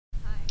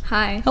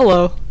Hi.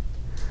 Hello.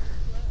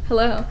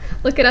 Hello.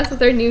 Look at us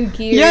with our new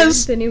gear.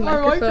 Yes, The new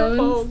our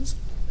microphones.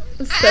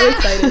 I'm so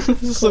excited.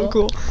 This is so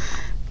cool.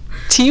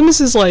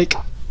 Teams is like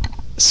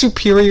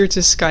superior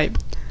to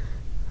Skype.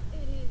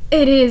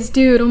 It is,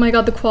 dude. Oh my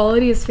god, the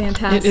quality is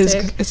fantastic. It is.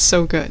 It's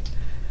so good.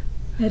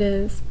 It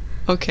is.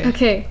 Okay.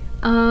 Okay.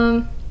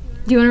 Do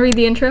you want to read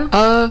the intro?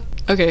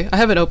 Okay. I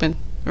have it open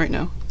right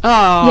now.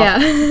 Oh. Yeah.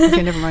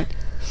 Okay, never mind.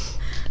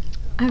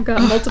 I've got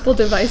multiple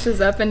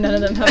devices up and none of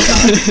them have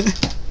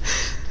dots.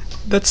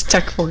 That's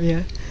tech for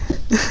you.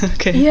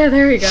 Okay. Yeah,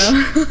 there we go.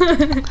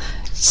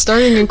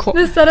 Starting in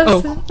The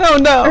setup's... Oh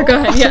no. Or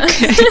go ahead, yeah.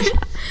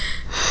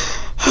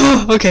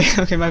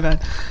 Okay, my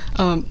bad.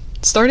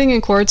 Starting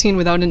in quarantine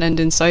without an end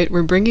in sight,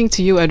 we're bringing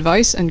to you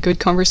advice and good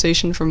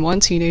conversation from one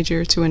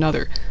teenager to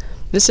another.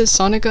 This is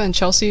Sonica and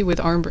Chelsea with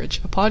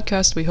Armbridge, a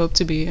podcast we hope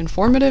to be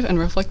informative and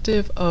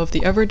reflective of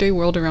the everyday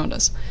world around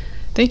us.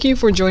 Thank you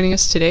for joining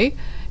us today.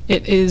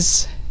 It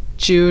is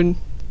June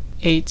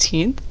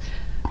 18th.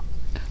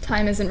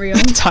 Time isn't real.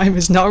 Time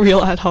is not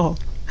real at all.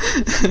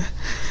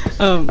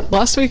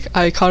 Last week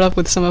I caught up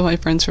with some of my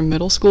friends from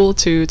middle school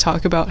to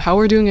talk about how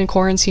we're doing in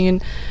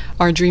quarantine,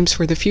 our dreams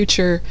for the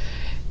future,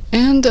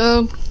 and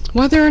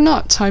whether or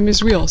not time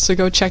is real, so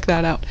go check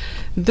that out.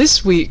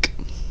 This week,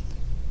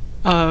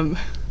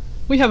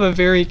 we have a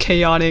very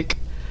chaotic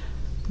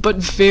but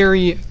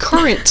very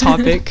current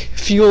topic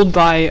fueled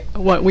by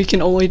what we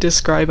can only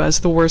describe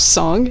as the worst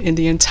song in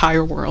the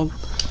entire world.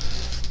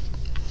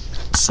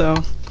 So...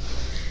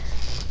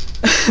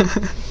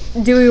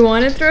 Do we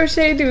want to throw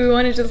shade? Do we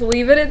want to just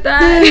leave it at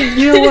that?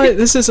 You know what?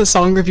 This is a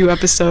song review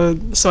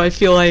episode, so I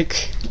feel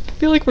like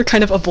we're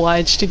kind of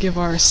obliged to give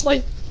our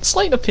slight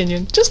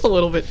opinion, just a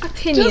little bit.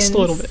 Opinions. Just a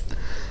little bit.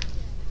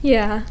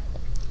 Yeah.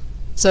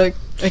 So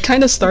it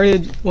kind of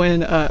started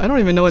when I don't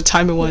even know what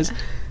time it was,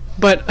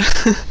 but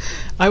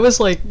I was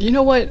like, you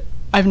know what?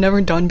 I've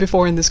never done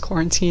before in this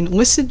quarantine.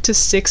 Listen to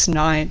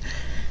 6ix9ine,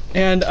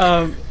 and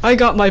I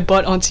got my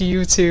butt onto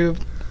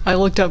YouTube. I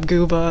looked up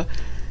Gooba.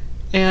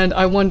 And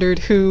I wondered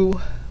who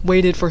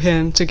waited for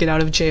him to get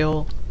out of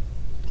jail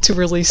to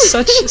release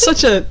such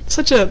a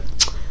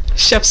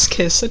chef's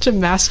kiss, such a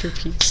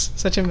masterpiece.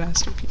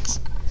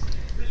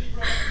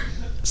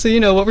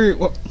 So what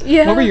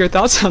were your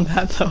thoughts on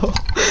that though?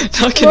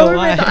 Not gonna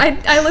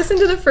lie. I listened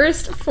to the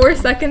first 4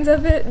 seconds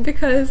of it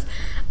because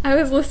I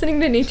was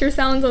listening to nature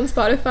sounds on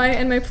Spotify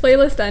and my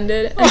playlist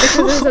ended, and because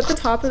it was at the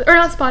top of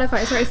not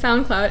Spotify, sorry,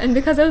 SoundCloud, and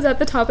because I was at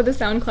the top of the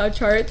SoundCloud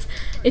charts,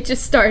 it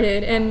just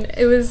started, and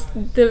it was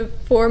the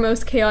 4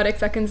 most chaotic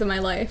seconds of my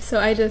life,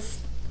 so I just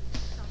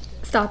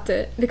stopped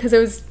it because it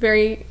was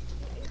very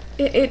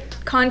it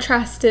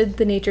contrasted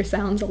the nature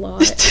sounds a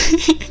lot.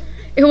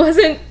 It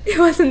wasn't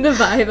the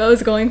vibe I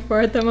was going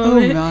for at the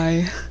moment. Oh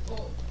my.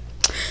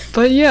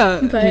 But yeah,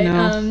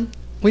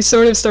 we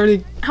sort of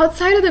started...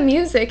 Outside of the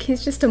music,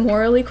 he's just a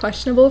morally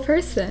questionable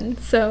person,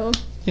 so...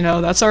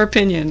 that's our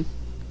opinion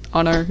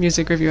on our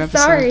music review episode.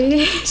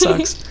 Sorry.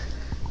 Sucks.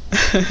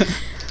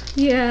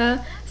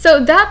 Yeah.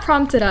 So that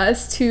prompted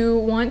us to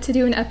want to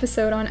do an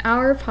episode on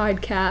our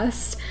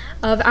podcast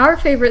of our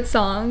favorite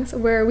songs,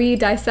 where we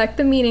dissect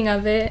the meaning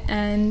of it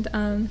and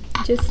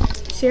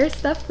just share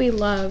stuff we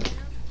love,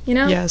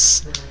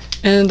 Yes.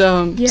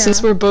 And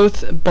since we're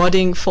both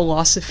budding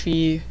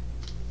philosophy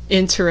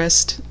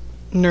interest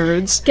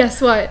nerds. Guess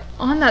what?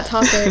 On that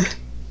topic,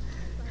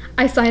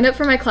 I signed up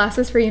for my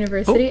classes for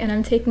university, and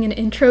I'm taking an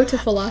intro to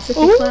philosophy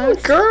class.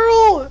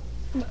 Girl!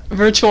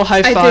 Virtual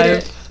high five. I did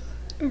it.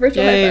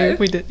 Virtual high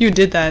five. You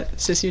did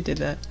that, sis. You did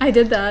that. I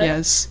did that.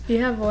 Yes.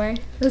 Yeah, boy.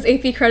 Those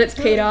AP credits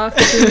paid off.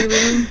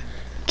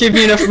 Gave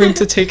me enough room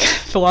to take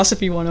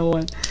philosophy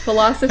 101.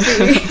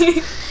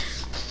 Philosophy.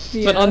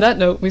 Yeah. But on that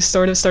note, we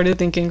sort of started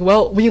thinking,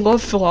 well, we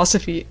love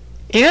philosophy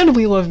and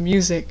we love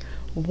music.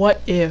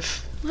 What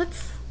if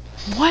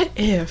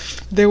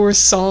there were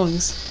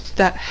songs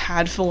that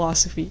had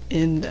philosophy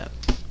in them?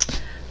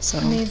 So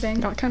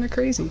amazing. Got kind of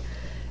crazy.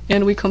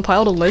 And we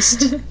compiled a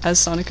list, as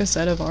Sonica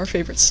said, of our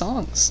favorite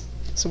songs.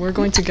 So we're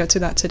going to get to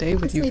that today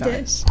with you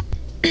guys.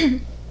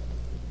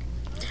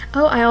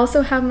 Oh, I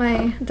also have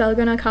my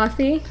Dalgona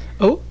coffee.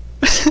 Oh?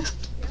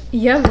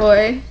 Yeah,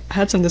 boy. I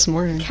had some this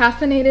morning.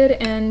 Caffeinated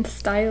and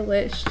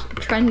stylish.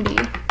 Trendy.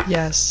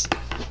 Yes.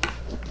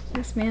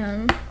 Yes,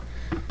 ma'am.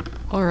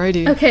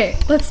 Alrighty. Okay,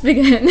 let's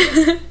begin.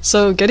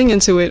 So, getting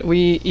into it,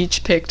 we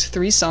each picked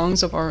 3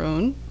 songs of our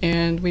own,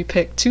 and we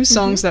picked 2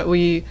 songs that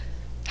we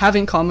have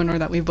in common or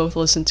that we both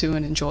listen to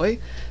and enjoy,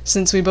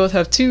 since we both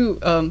have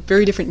 2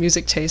 very different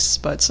music tastes,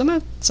 but some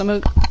of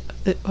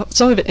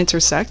it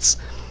intersects.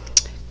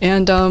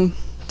 And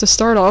to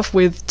start off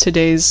with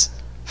today's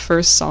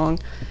first song,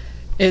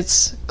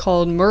 it's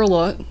called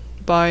Merla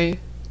by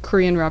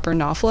Korean rapper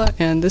Nafla,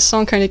 and this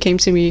song kind of came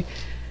to me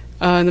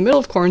in the middle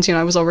of quarantine.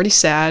 I was already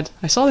sad.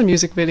 I saw the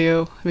music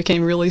video. I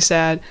became really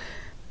sad.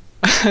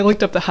 I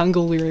looked up the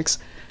Hangul lyrics.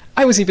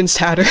 I was even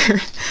sadder.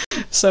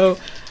 So,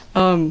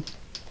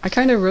 I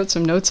kind of wrote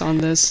some notes on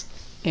this,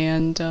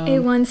 and...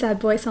 A1 sad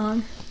boy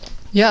song.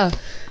 Yeah.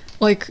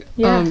 Like,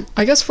 Yeah.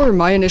 I guess for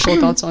my initial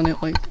thoughts on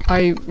it, like,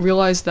 I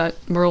realized that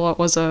Merlot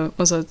was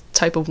a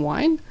type of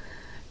wine,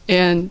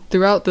 and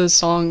throughout the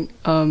song,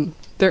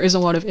 there is a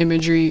lot of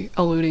imagery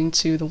alluding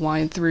to the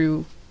wine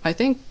through,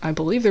 I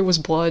believe there was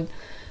blood,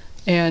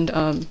 and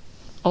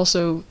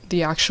also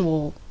the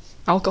actual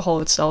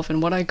alcohol itself.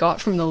 And what I got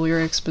from the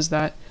lyrics was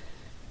that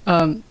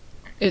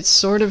it's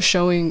sort of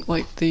showing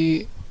like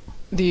the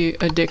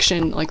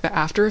addiction, like the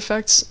after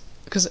effects.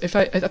 Because if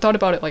I thought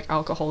about it like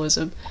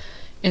alcoholism,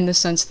 in the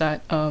sense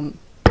that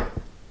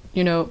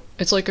you know,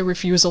 it's like a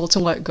refusal to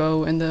let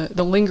go, and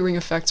the lingering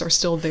effects are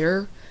still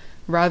there,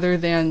 rather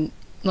than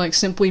like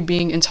simply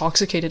being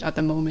intoxicated at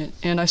the moment.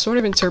 And I sort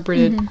of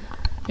interpreted,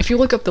 if you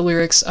look up the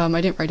lyrics,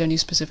 I didn't write any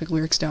specific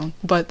lyrics down,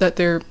 but that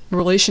their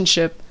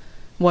relationship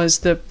was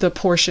the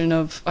portion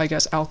of, I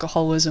guess,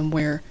 alcoholism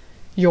where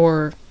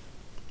you're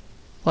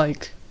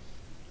like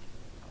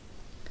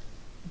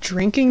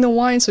drinking the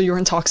wine, so you're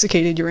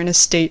intoxicated, you're in a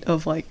state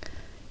of like,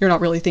 you're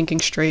not really thinking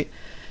straight.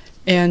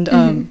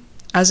 And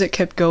as it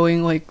kept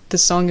going, like, the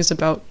song is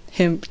about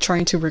him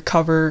trying to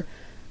recover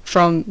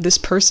from this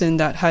person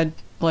that had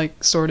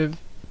like sort of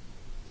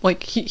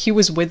like he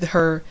was with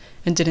her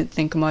and didn't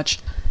think much,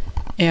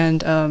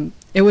 and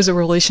it was a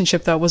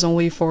relationship that was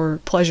only for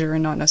pleasure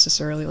and not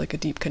necessarily like a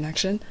deep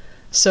connection.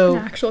 So An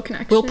actual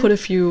connection. we'll put a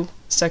few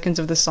seconds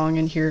of the song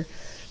in here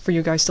for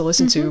you guys to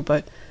listen to,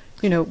 but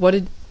you know, what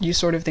did you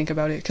sort of think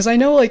about it? Because I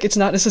know like it's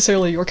not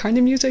necessarily your kind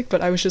of music,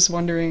 but I was just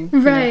wondering you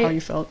know, how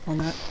you felt on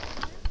that.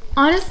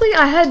 Honestly,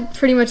 I had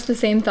pretty much the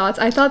same thoughts.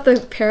 I thought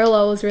the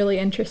parallel was really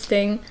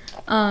interesting.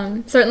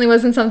 Certainly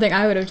wasn't something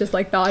I would have just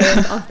like thought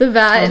of off the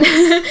bat.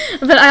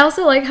 But I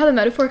also like how the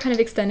metaphor kind of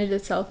extended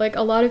itself. Like,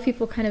 a lot of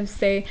people kind of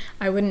say,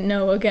 I wouldn't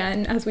know,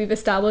 again, as we've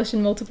established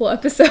in multiple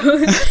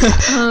episodes,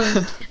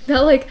 that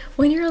like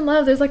when you're in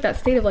love, there's like that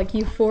state of like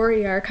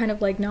euphoria, or kind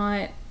of like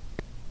not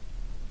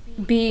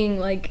being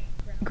like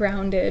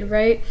grounded,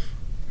 right?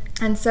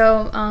 And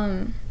so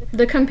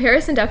the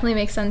comparison definitely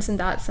makes sense in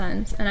that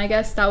sense, and I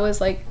guess that was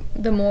like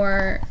the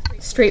more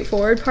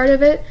straightforward part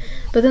of it.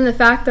 But then the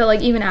fact that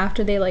like even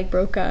after they like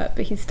broke up,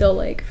 he's still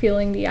like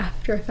feeling the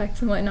after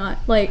effects and whatnot,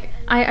 like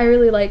I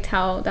really liked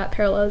how that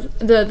parallels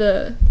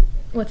the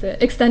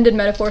extended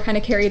metaphor kind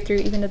of carried through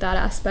even to that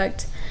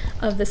aspect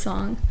of the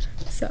song.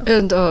 So,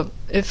 and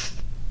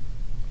if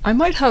I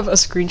might have a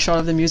screenshot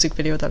of the music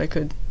video that I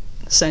could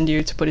send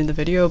you to put in the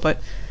video, but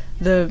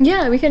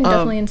yeah, we can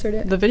definitely insert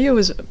it. The video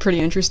is pretty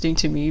interesting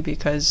to me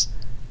because,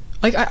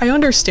 like, I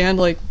understand,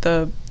 like,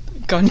 the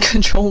gun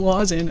control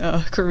laws in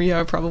Korea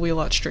are probably a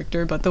lot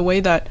stricter, but the way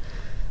that,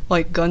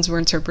 like, guns were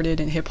interpreted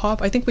in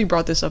hip-hop, I think we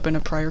brought this up in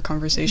a prior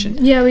conversation.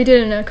 Yeah, we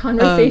did in a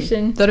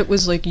conversation. That it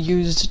was, like,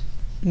 used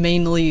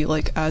mainly,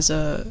 like, as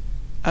a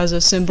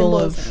symbol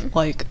of,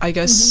 like, I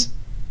guess,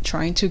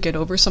 trying to get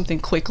over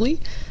something quickly.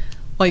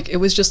 Like, it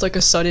was just, like,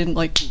 a sudden,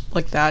 like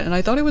that, and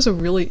I thought it was a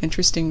really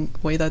interesting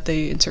way that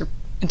they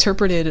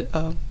interpreted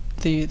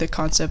the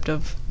concept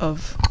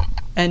of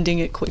ending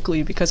it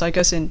quickly, because I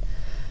guess in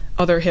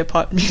other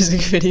hip-hop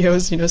music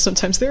videos, you know,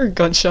 sometimes there are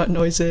gunshot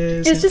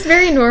noises. It's just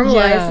very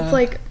normalized. Yeah. It's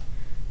like,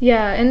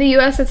 yeah, in the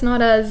US it's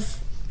not as,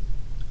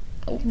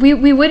 we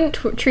wouldn't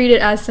treat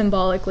it as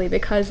symbolically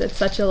because it's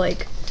such a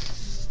like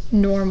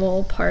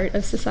normal part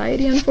of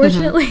society,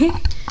 unfortunately.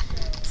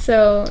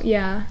 So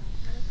yeah,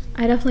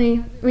 I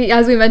definitely,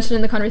 as we mentioned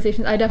in the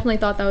conversation, I definitely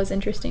thought that was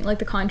interesting, like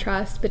the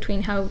contrast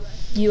between how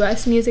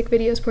US music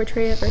videos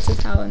portray it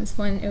versus how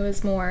when it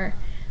was more,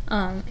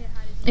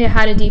 it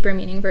had a deeper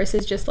meaning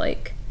versus just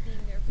like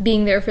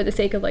being there for the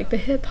sake of like the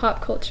hip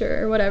hop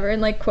culture or whatever,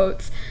 and like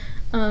quotes.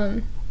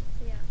 So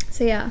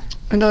yeah.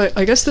 And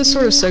I guess this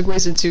sort of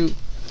segues into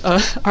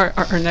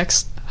our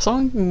next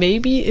song,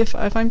 maybe, if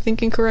I'm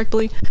thinking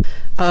correctly.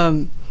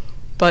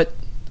 But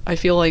I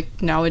feel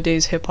like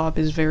nowadays hip hop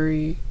is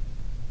very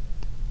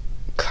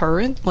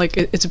current, like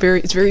it's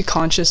very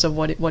conscious of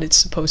what it's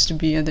supposed to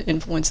be and the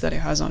influence that it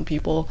has on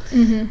people.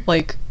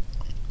 Like,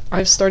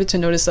 I've started to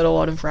notice that a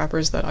lot of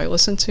rappers that I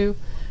listen to,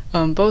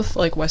 both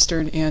like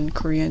Western and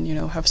Korean, you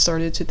know, have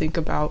started to think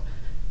about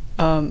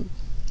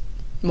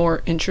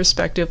more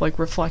introspective like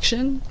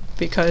reflection,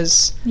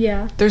 because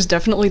there's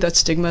definitely that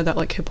stigma that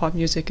like hip-hop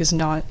music is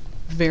not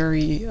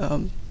very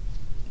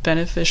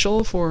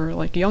beneficial for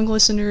like young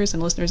listeners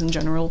and listeners in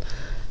general.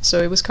 So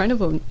it was kind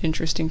of an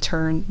interesting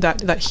turn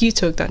that he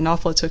took, that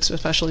Knopfler took,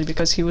 especially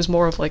because he was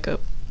more of like a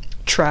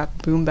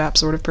trap boom bap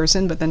sort of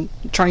person, but then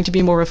trying to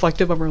be more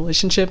reflective of a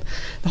relationship.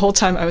 The whole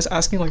time I was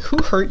asking like,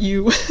 who hurt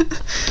you?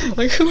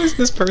 Like, who is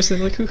this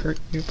person? Like, who hurt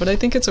you? But I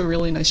think it's a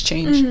really nice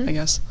change, I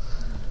guess.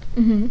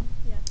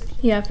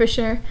 Yeah, for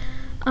sure.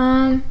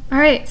 All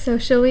right, so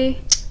shall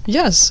we?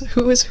 Yes.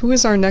 Who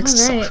is our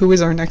next? Right. Who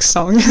is our next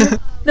song?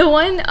 The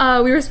one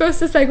we were supposed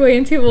to segue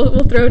into, we'll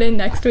throw it in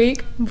next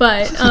week.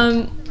 But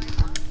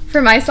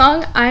for my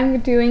song,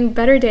 I'm doing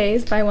 "Better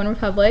Days" by One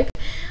Republic.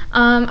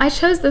 I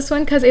chose this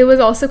one because it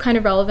was also kind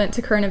of relevant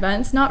to current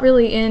events. Not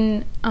really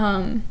in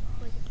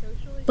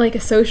like a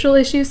social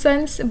issue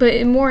sense,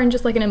 but more in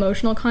just like an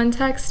emotional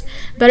context.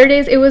 Better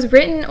Days, it was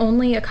written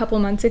only a couple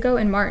months ago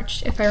in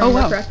March, if I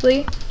remember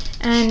correctly.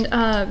 And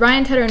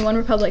Ryan Tedder and One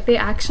Republic, they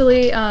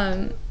actually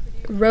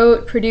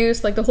wrote,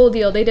 produced, like the whole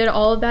deal. They did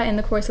all of that in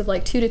the course of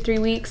like 2 to 3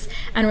 weeks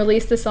and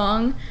released the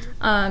song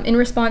in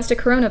response to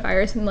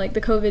coronavirus and like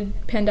the COVID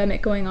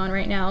pandemic going on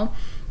right now.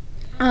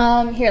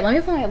 Here, let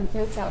me put my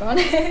notes out on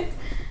it.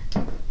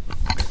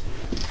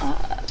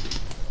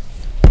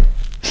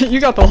 You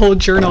got the whole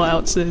journal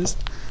out, sis.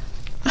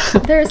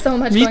 There's so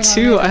much going on. Me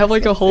too. I have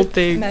like a whole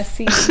thing.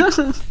 Messy.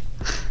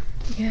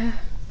 Yeah.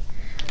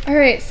 All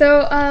right.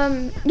 So,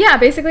 yeah,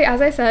 basically, as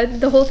I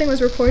said, the whole thing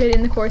was recorded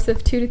in the course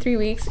of 2 to 3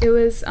 weeks. It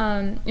was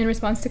in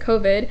response to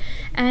COVID.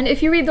 And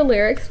if you read the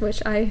lyrics,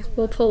 which I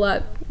will pull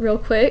up real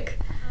quick,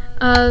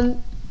 a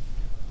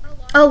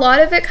lot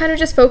of it kind of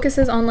just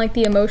focuses on like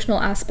the emotional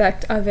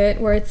aspect of it,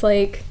 where it's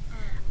like,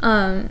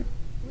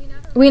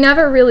 we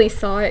never really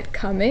saw it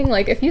coming.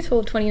 Like, if you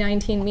told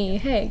 2019 me,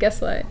 hey,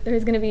 guess what?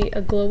 There's going to be a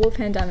global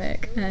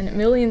pandemic and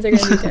millions are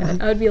going to be dead,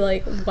 I would be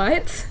like,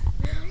 what?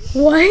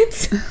 What?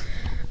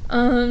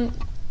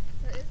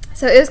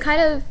 So it was kind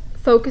of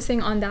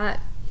focusing on that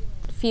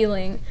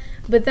feeling.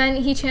 But then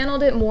he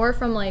channeled it more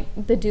from, like,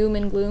 the doom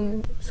and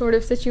gloom sort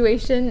of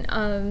situation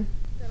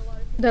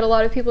that a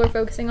lot of people are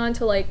focusing on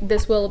to, like,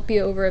 this will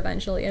be over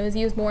eventually. It was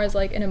used more as,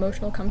 like, an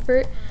emotional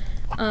comfort.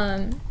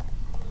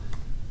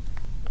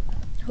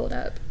 Hold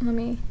up, let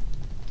me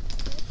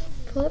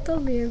pull up the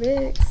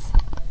lyrics.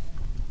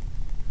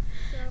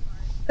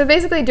 So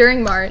basically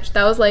during March,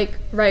 that was like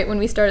right when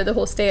we started the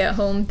whole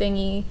stay-at-home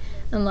thingy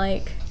and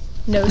like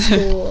no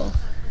school,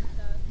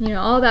 you know,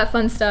 all that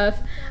fun stuff.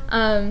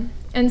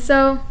 And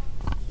so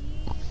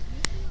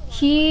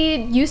he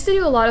used to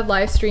do a lot of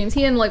live streams.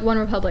 He and like One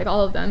Republic,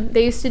 all of them,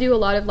 they used to do a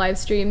lot of live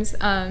streams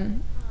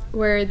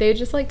where they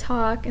just like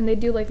talk and they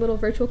do like little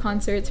virtual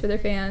concerts for their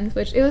fans,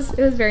 which it was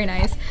very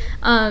nice.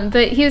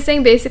 But he was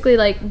saying basically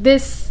like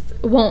this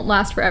won't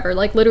last forever.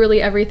 Like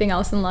literally everything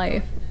else in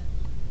life,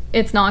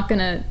 it's not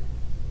gonna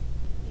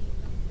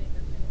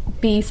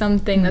be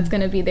something that's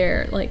gonna be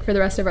there like for the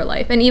rest of our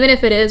life. And even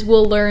if it is,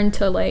 we'll learn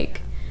to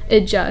like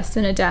adjust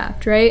and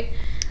adapt, right?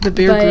 The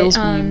Bear Grylls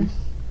meme.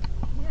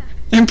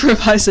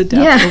 Improvise,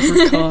 adapt,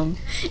 overcome.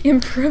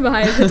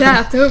 Improvise,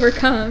 adapt,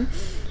 overcome.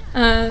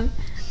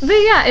 But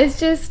yeah, it's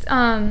just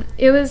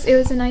it was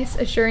a nice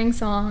assuring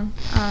song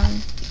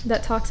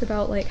that talks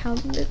about like how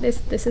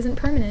this isn't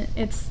permanent.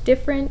 It's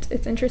different,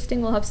 it's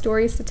interesting, we'll have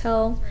stories to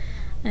tell,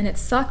 and it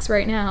sucks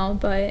right now,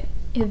 but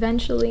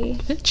eventually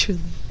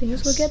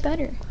things will get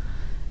better.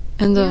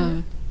 And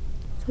So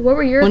what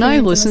were your when I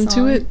opinions listened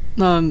on the to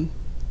song?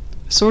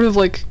 it, sort of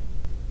like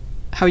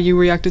how you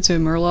reacted to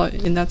Merla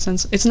in that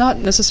sense, it's not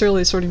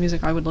necessarily the sort of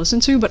music I would listen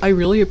to, but I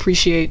really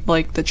appreciate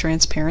like the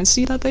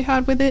transparency that they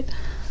had with it.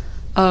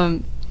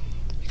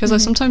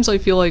 Because sometimes I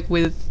feel like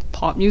with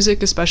pop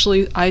music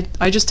especially,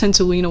 I just tend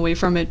to lean away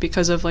from it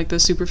because of like the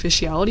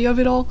superficiality of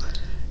it all,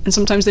 and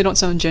sometimes they don't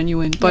sound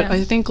genuine. But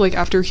I think like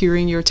after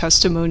hearing your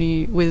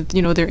testimony with,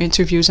 you know, their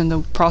interviews and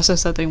the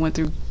process that they went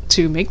through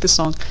to make the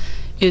song,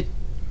 it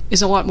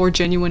is a lot more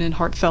genuine and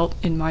heartfelt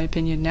in my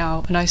opinion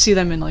now, and I see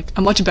them in like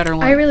a much better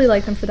light. I really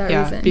like them for that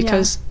reason.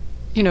 Because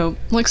you know,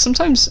 like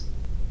sometimes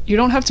you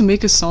don't have to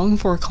make a song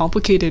for a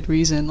complicated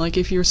reason. Like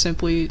if you're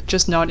simply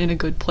just not in a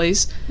good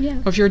place,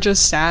 or if you're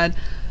just sad,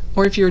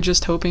 or if you're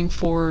just hoping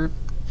for,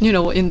 you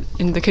know, in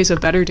the case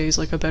of Better Days,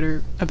 like a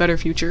better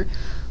future,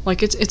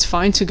 like it's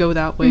fine to go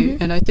that way.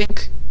 And I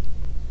think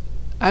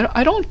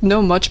I don't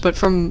know much, but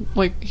from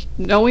like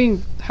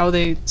knowing how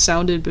they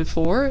sounded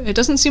before, it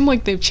doesn't seem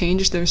like they've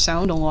changed their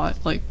sound a lot,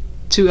 like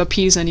to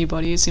appease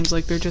anybody. It seems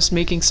like they're just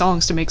making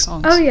songs to make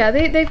songs. Oh yeah,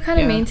 they've kind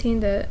of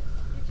maintained it.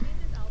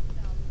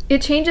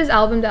 It changes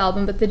album to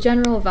album, but the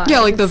general vibe.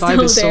 Yeah, like the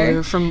vibe is still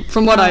there. From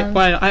what I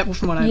know.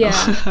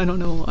 I don't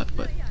know a lot,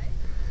 but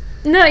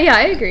no, yeah,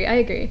 I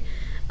agree.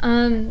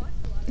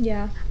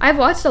 Yeah, I've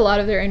watched a lot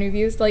of their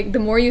interviews. Like the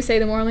more you say,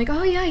 the more I'm like,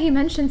 oh yeah, he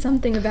mentioned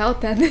something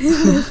about that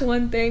this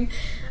one thing.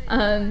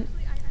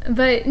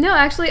 But no,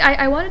 actually,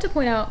 I wanted to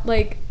point out,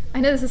 like, I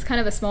know this is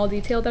kind of a small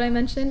detail that I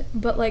mentioned,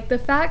 but like the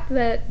fact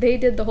that they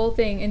did the whole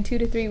thing in 2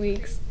 to 3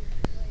 weeks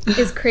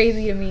is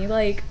crazy to me.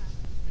 Like,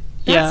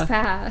 that's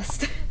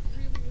fast.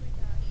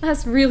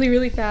 That's really,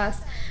 really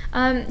fast.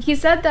 He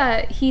said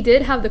that he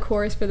did have the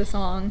chorus for the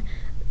song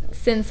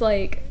since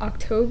like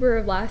October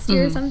of last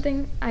year or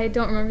something. I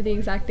don't remember the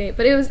exact date,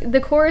 but the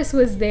chorus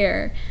was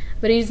there,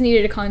 but he just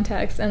needed a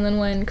context. And then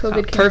when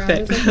COVID came around,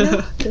 I was like,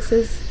 no, this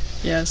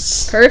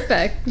is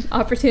perfect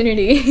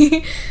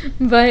opportunity.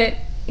 But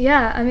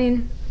yeah, I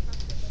mean,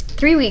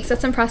 3 weeks,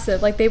 that's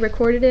impressive. Like they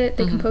recorded it,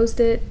 they composed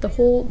it, the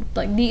whole,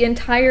 like the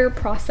entire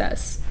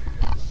process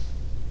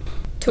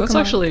took that's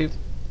actually,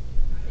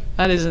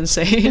 that is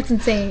insane. That's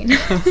insane.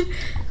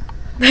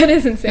 That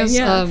is insane.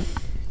 Yeah.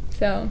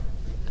 So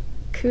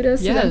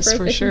kudos to them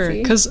for sure.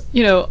 efficiency. Because,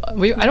 you know,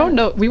 I don't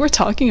know, we were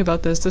talking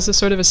about this is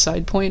sort of a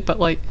side point, but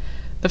like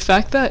the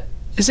fact that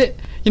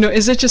you know,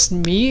 is it just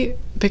me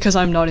because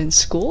I'm not in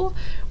school,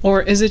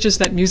 or is it just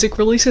that music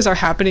releases are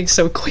happening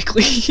so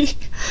quickly?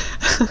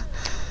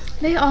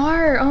 They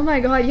are. Oh my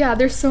god, yeah,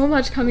 there's so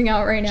much coming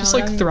out right now. Just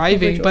like I'm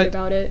thriving, overjoyed but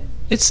about it.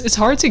 it's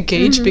hard to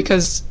gauge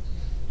because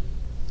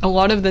a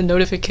lot of the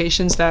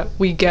notifications that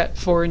we get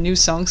for new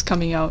songs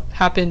coming out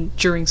happen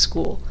during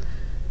school.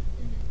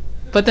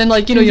 But then,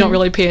 like, you know, you don't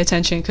really pay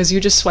attention because you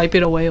just swipe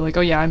it away, like,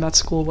 oh yeah, I'm at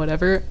school,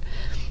 whatever.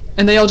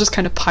 And they all just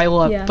kind of pile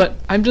up. Yeah. But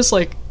I'm just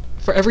like,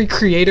 for every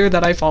creator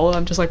that I follow,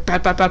 I'm just like,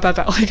 bat, bat, bat, bat,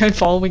 bat. Like, I'm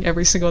following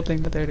every single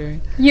thing that they're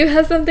doing. You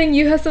have something,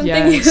 you have something, you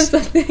have Yes.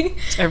 something.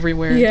 It's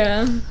everywhere.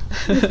 Yeah,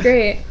 it's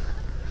great.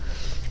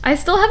 I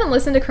still haven't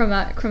listened to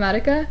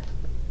Chromatica,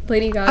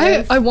 Lady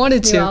Gaga's I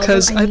wanted new to album.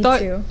 because I need thought,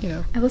 to. you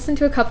know, I listened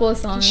to a couple of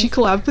songs. she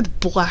collabed with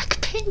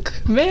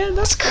Blackpink. Man,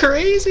 that's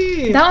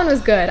crazy. That one was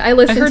good. I I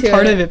listened heard to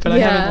part it. of it, but I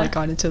Yeah. haven't like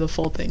gotten into the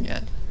full thing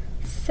yet.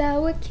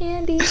 Sour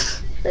candy.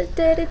 I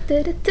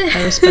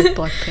respect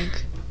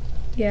Blackpink.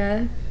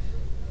 Yeah.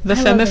 The I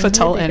love Femme them.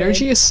 Fatale They're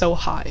energy good. is so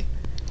high.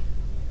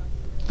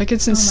 Like,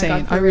 it's Oh my insane.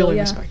 God, for I really real,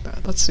 yeah. respect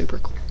that. That's super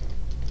cool.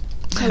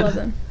 I love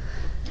them.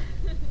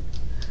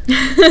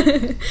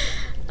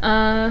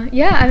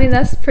 Yeah, I mean,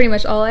 that's pretty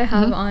much all I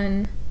have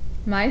on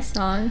my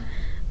song.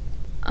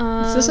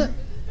 Is this it?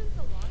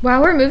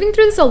 Wow, we're moving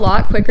through this a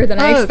lot quicker than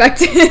I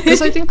expected.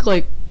 Because I think,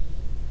 like,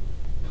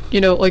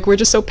 you know, like, we're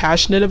just so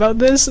passionate about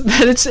this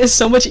that it's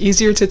so much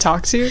easier to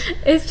talk to.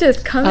 It's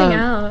just coming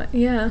out,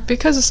 yeah.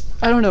 Because,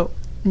 I don't know,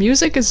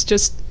 music is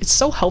just, it's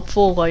so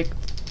helpful, like,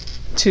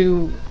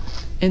 to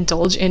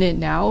indulge in it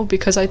now,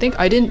 because I think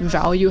I didn't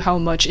value how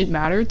much it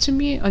mattered to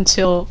me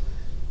until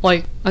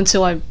I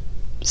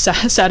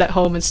sat at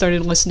home and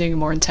started listening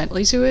more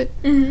intently to it.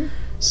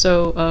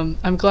 So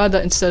I'm glad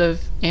that instead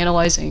of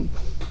analyzing,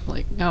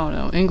 like, I don't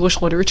know,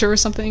 English literature or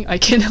something, I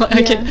can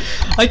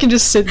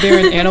just sit there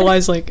and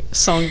analyze like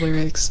song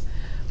lyrics.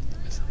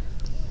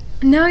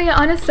 No, yeah,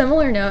 on a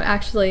similar note,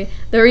 actually,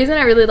 the reason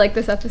I really like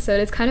this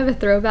episode is kind of a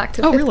throwback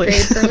to Oh, fifth really?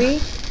 grade for me.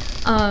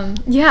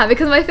 Yeah,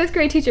 because my fifth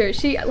grade teacher,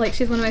 she's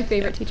one of my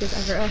favorite teachers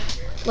ever.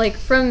 Like,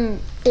 from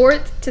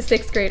 4th to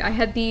 6th grade, I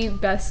had the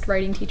best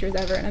writing teachers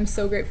ever, and I'm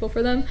so grateful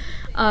for them.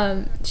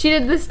 She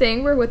did this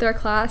thing where with our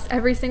class,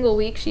 every single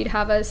week, she'd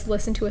have us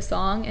listen to a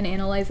song and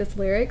analyze its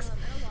lyrics.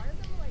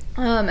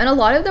 And a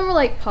lot of them were,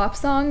 like, pop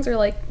songs or,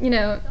 like, you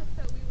know,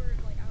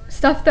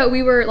 stuff that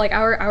we were, like,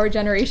 our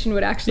generation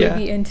would actually Yeah.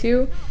 be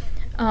into.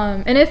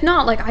 And if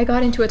not, like, I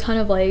got into a ton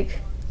of,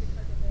 like,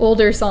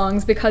 older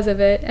songs because of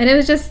it, and it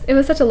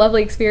was such a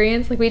lovely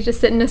experience. Like, we'd just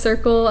sit in a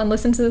circle and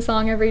listen to the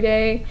song every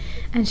day,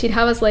 and she'd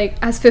have us, like,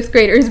 as fifth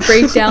graders,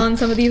 break down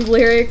some of these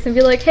lyrics and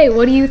be like, hey,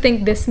 what do you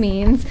think this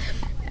means?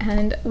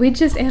 And we'd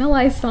just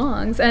analyze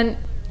songs, and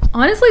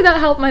honestly that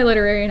helped my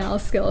literary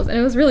analysis skills, and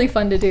it was really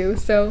fun to do.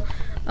 So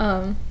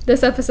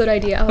this episode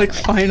idea, I was Like,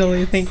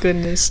 finally, thank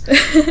goodness.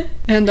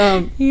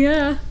 And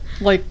yeah.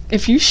 like,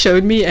 if you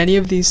showed me any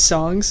of these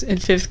songs in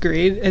 5th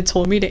grade and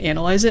told me to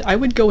analyze it, I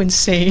would go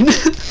insane.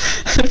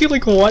 I'd be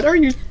like, what are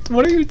you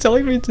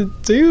telling me to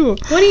do?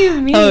 What do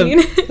you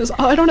mean? 'Cause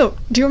I don't know.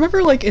 Do you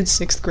remember, like, in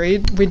 6th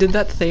grade, we did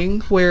that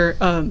thing where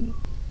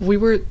we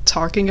were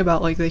talking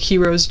about, like, the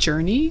hero's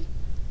journey?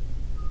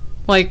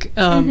 Like,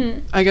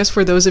 I guess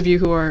for those of you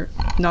who are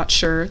not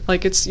sure,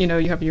 like, it's, you know,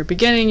 you have your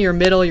beginning, your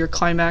middle, your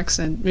climax,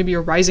 and maybe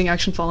your rising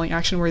action, falling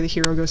action, where the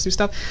hero goes through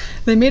stuff.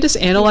 They made us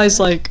analyze,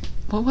 like,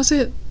 what was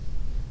it?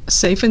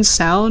 Safe and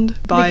Sound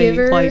by, The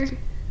Giver? like,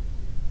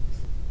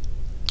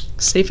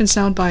 Safe and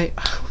Sound by,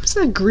 what was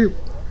that group?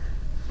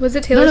 Was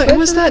it Taylor No, Swift? it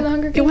was that, The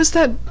Hunger it Games? was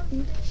that,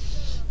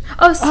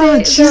 Oh, oh,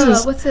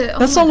 Jesus. what's it?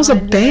 That song was a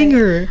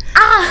banger.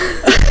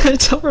 Ah! I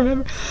don't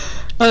remember.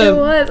 It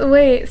was.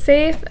 Wait,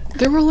 Safe.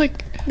 There were,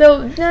 like, No,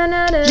 na,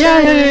 na, na,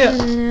 Yeah.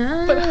 na,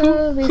 na, But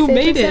who we safe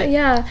made and it?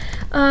 Yeah.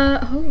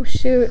 Oh,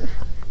 shoot.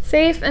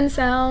 Safe and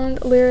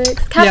Sound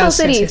lyrics. Capital yes,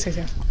 Cities.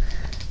 yes.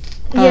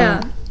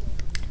 Yeah.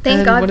 Thank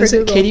And God what for is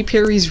Google. it? Katy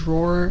Perry's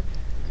Roar.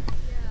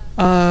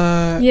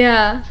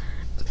 Yeah.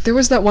 There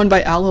was that one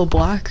by Aloe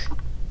Black.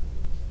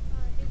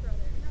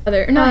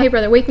 Brother. No, Hey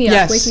Brother, wake me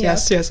up. Wake me up.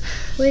 yes.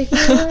 Wake me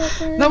up.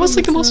 That was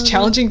like the most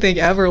challenging thing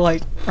ever.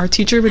 Like, our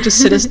teacher would just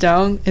sit us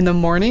down in the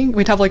morning.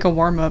 We'd have like a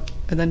warm up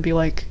and then be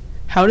like,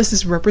 how does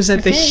this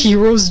represent the Okay.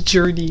 hero's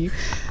journey?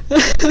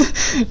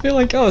 You're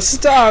like, oh,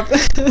 stop.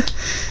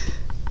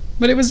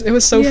 But it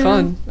was so Yeah.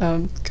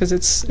 fun because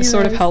it It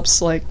sort of was.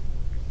 helps, like,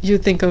 you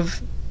think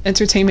of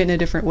entertainment in a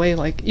different way.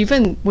 Like,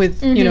 even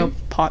with, you know,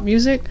 pop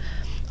music,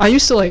 I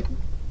used to, like,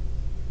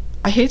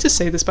 I hate to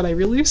say this, but I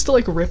really used to,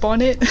 like, rip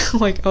on it.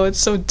 Like, oh, it's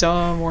so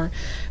dumb, or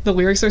the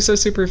lyrics are so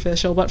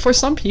superficial. But for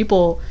some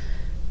people,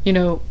 you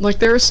know, like,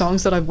 there are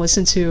songs that I've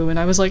listened to and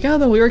I was like, oh,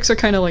 the lyrics are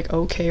kind of, like,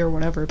 okay or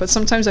whatever. But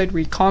sometimes I'd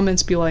read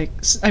comments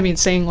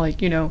saying,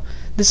 like, you know,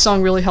 this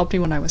song really helped me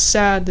when I was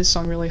sad, this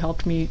song really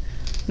helped me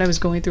when I was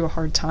going through a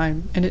hard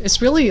time. And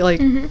it's really,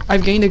 like,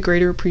 I've gained a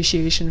greater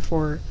appreciation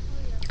for,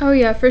 Oh,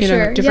 yeah, for you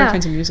know, sure. different Yeah.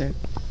 kinds of music.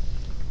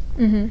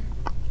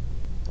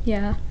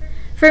 Yeah.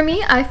 For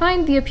me, I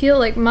find the appeal,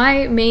 like,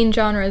 my main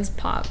genre is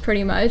pop,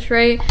 pretty much,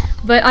 right?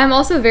 But I'm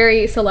also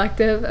very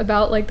selective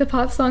about like the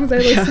pop songs I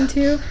listen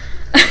to.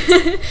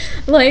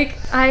 Like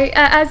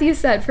as you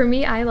said, for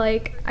me,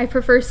 I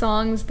prefer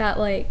songs that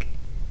like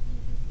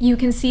you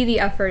can see the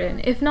effort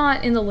in. If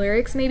not in the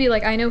lyrics, maybe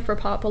like I know for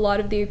pop a lot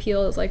of the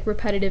appeal is like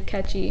repetitive,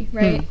 catchy,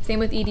 right? Same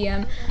with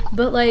EDM.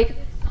 But like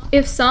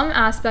if some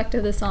aspect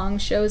of the song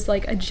shows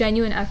like a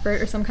genuine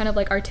effort or some kind of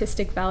like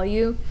artistic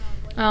value,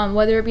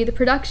 whether it be the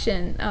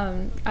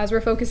production, as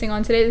we're focusing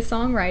on today, the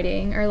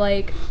songwriting, or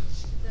like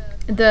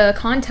the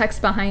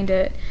context behind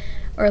it,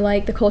 or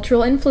like the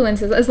cultural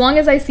influences, as long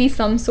as I see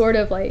some sort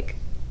of like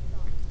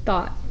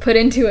thought put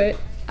into it,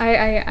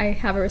 I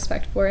have a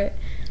respect for it.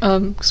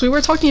 So we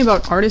were talking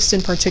about artists in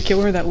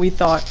particular that we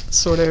thought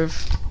sort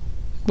of,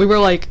 we were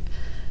like,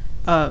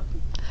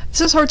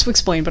 this is hard to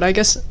explain, but I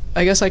guess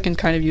I can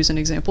kind of use an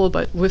example.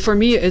 But for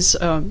me is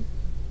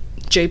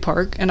Jay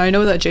Park, and I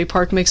know that Jay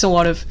Park makes a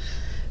lot of,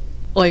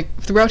 like,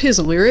 throughout his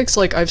lyrics,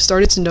 like, I've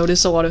started to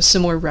notice a lot of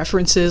similar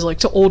references, like,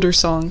 to older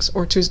songs,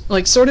 or to,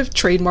 like, sort of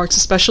trademarks,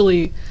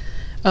 especially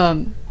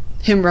him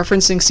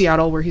referencing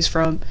Seattle, where he's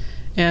from,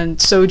 and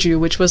Soju,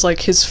 which was,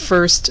 like, his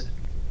first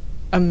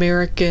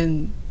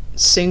American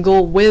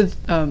single with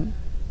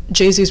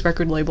Jay-Z's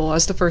record label,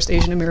 as the first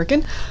Asian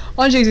American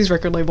on Jay-Z's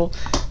record label.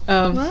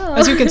 Wow.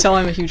 As you can tell,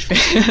 I'm a huge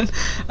fan.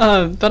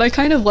 But I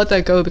kind of let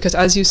that go because,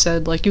 as you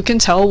said, like, you can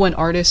tell when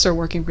artists are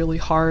working really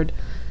hard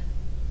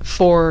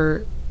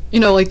for, you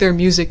know, like, their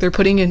music. They're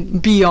putting in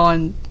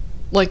beyond,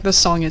 like, the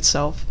song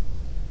itself.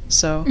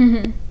 So,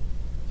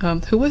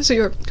 who was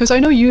your... Because I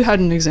know you had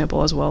an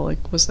example as well. Like,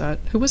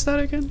 who was that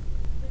again?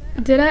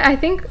 Did I? I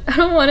think I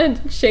don't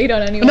want to shade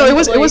on anyone. No,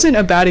 it wasn't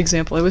a bad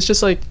example. It was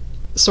just, like,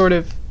 sort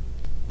of...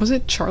 Was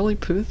it Charlie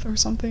Puth or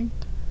something?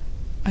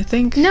 I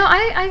think... No,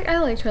 I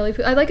like Charlie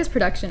Puth. I like his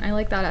production. I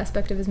like that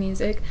aspect of his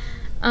music.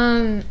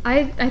 I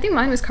think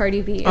mine was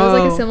Cardi B. It was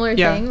like a similar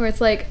thing where it's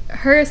like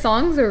her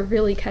songs are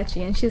really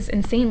catchy and she's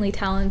insanely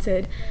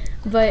talented.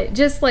 But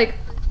just like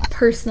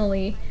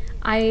personally,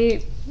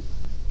 I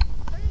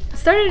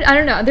started, I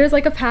don't know, there's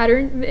like a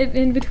pattern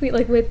in between,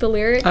 like with the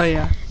lyrics. Oh,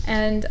 yeah.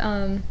 And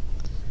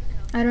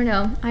I don't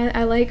know.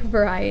 I like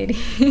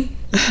variety.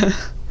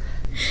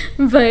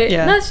 But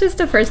that's just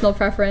a personal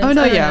preference. Oh,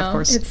 no, yeah, of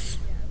course. It's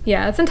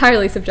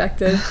entirely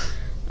subjective.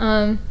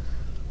 But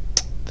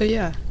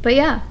yeah.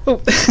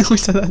 Oh, we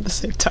said that at the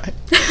same time.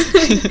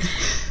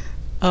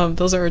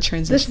 Those are our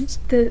transitions.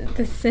 The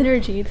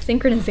synergy, the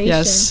synchronization.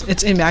 Yes,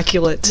 it's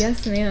immaculate.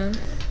 Yes, ma'am.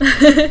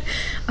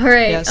 All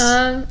right. Yes.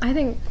 I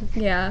think,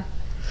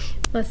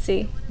 let's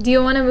see. Do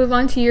you want to move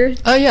on to your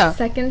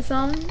second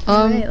song?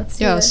 All right, let's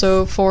do this.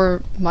 So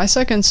for my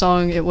second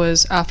song, it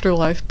was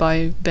Afterlife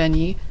by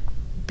Benny?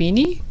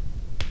 Benny?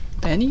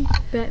 Benny?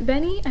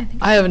 I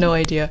think. I have no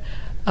idea.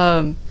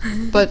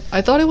 But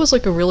I thought it was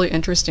like a really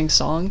interesting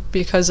song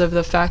because of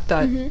the fact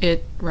that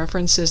it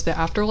references the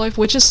afterlife,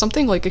 which is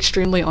something like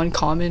extremely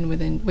uncommon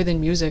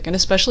within music, and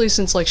especially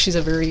since like she's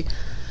a very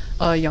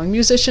young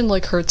musician,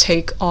 like her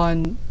take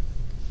on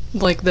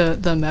like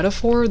the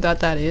metaphor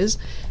that is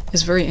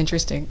very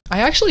interesting. I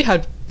actually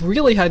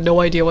really had no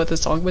idea what the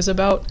song was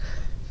about.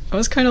 I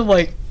was kind of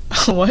like,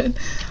 what?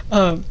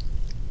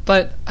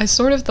 But I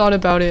sort of thought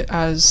about it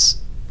as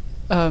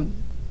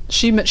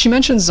she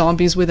mentions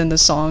zombies within the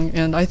song,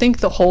 and I think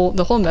the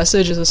whole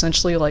message is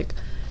essentially like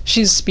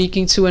she's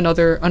speaking to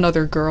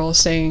another girl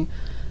saying,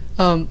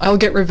 I'll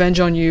get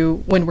revenge on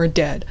you when we're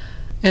dead.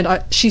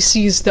 And she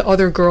sees the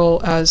other girl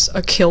as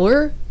a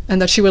killer,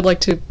 and that she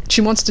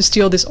wants to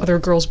steal this other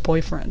girl's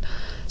boyfriend.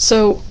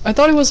 So I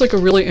thought it was like a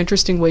really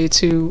interesting way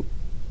to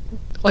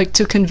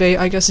convey,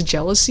 I guess,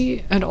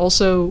 jealousy, and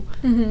also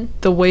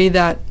the way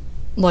that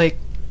like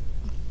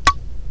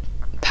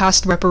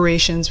past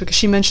reparations, because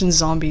she mentions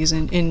zombies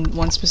in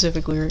one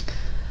specific lyric,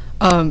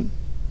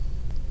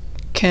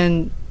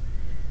 can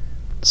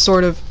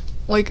sort of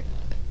like,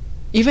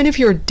 even if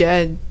you're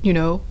dead, you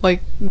know,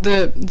 like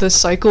the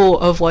cycle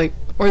of like,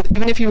 or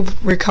even if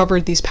you've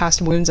recovered these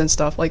past wounds and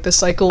stuff, like the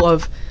cycle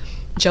of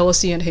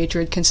jealousy and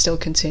hatred can still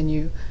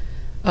continue.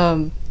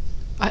 I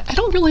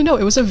don't really know.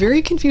 It was a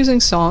very confusing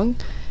song,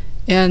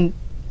 and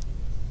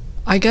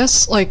I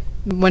guess like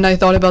when I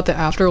thought about the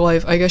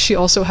afterlife, I guess she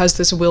also has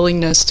this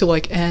willingness to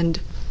like end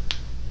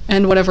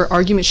whatever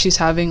argument she's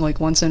having like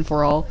once and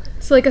for all.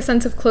 So like a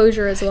sense of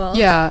closure as well.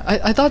 Yeah,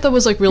 I thought that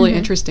was like really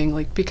interesting,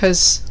 like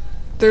because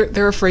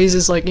there are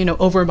phrases like, you know,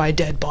 over my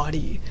dead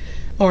body,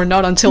 or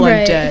not until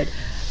I'm dead.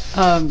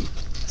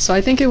 So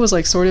I think it was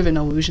like sort of an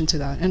allusion to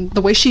that, and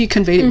the way she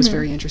conveyed it was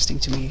very interesting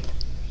to me.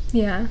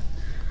 Yeah.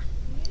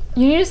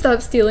 You need to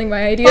stop stealing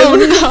my ideas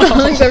and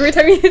songs every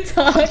time you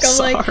talk. I'm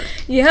like,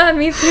 yeah,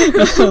 me too.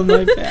 Oh,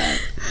 my bad.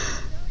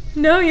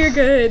 No, you're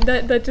good.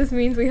 That just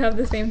means we have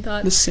the same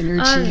thoughts. The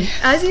synergy.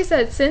 As you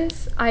said,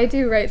 since I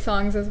do write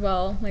songs as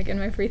well, like in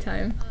my free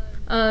time,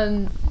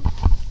 there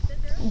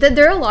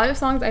are a lot of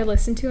songs I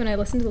listen to, and I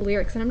listen to the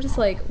lyrics, and I'm just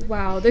like,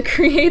 wow, the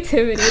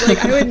creativity.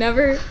 Like, I would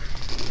never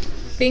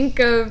think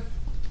of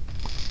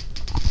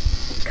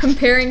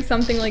comparing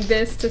something like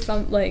this to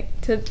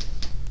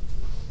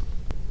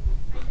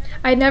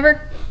I'd never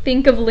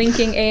think of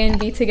linking A and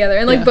B together.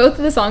 And like Yeah. both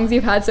of the songs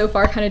you've had so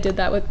far kind of did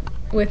that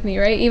with me,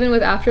 right? Even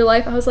with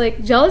Afterlife, I was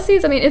like,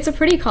 jealousies, I mean, it's a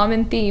pretty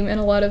common theme in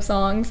a lot of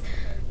songs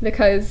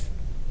because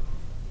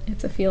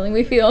it's a feeling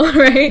we feel,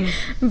 right?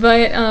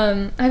 But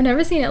I've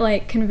never seen it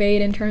like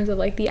conveyed in terms of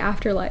like the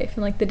afterlife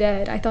and like the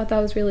dead. I thought that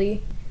was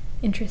really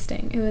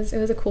interesting. It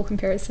was a cool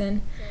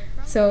comparison.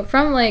 So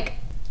from like,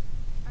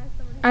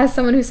 as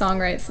someone who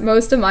songwrites,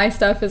 most of my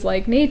stuff is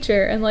like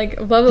nature and like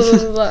blah blah blah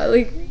blah, blah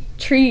like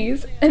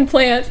trees and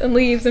plants and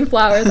leaves and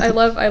flowers. I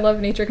love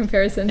nature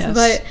comparisons.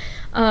 Yes.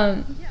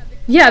 But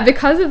yeah,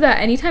 because of that,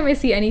 anytime I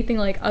see anything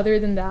like other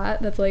than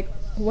that's like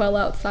well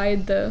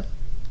outside the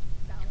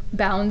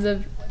bounds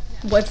of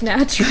what's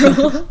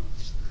natural,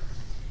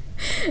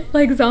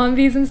 like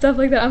zombies and stuff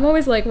like that, I'm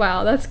always like,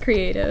 wow, that's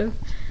creative.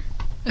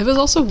 It was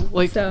also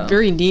like So-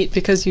 very neat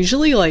because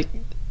usually like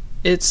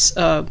it's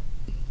how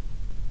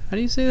do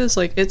you say this?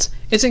 Like it's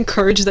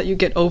encouraged that you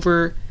get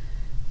over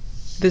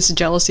this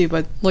jealousy,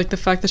 but like the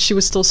fact that she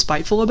was still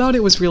spiteful about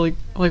it was really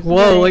like,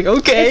 whoa, Right. like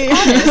okay.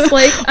 It's honest,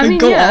 like, I mean,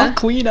 go yeah. on,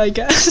 queen, I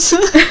guess.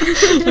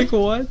 Like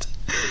what?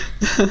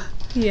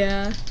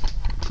 Yeah.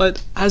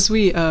 But as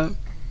we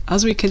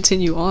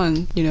continue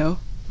on, you know,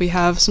 we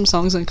have some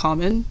songs in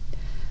common.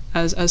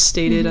 As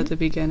stated at the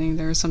beginning,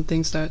 there are some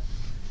things that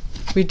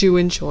we do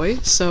enjoy.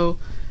 So,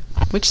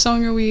 which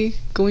song are we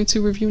going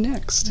to review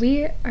next?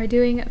 We are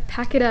doing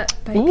Pack It Up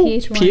by Ooh,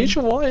 PH1.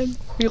 PH1.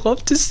 We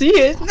love to see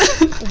it.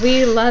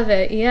 We love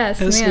it.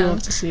 Yes, Yes, we ma'am.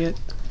 love to see it.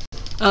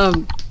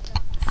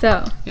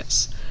 So,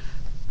 Yes.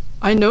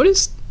 I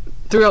noticed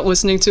throughout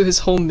listening to his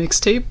whole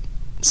mixtape,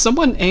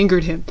 someone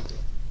angered him.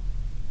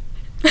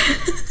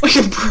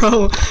 Like,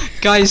 bro,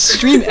 guys,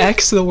 Stream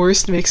X, the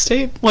worst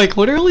mixtape. Like,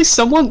 literally,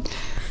 someone.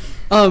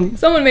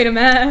 someone made him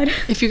mad.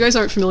 If you guys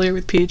aren't familiar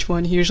with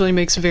PH1, he usually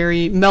makes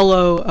very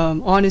mellow,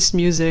 honest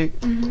music.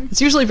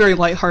 It's usually very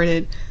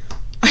lighthearted.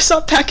 I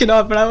saw Pack It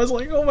Up, and I was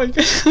like, oh my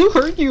god, who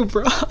hurt you,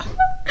 bro?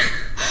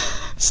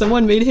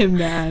 Someone made him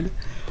mad.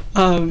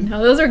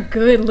 No, those are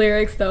good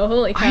lyrics, though.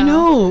 Holy cow. I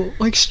know,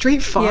 like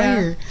straight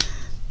fire.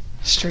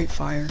 Straight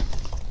fire.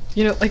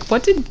 You know, like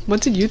what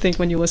did you think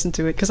when you listened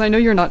to it? Because I know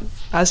you're not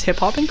as hip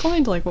hop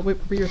inclined. Like, what were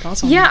your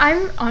thoughts on it? Yeah,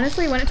 I'm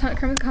honestly, when it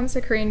comes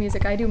to Korean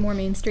music, I do more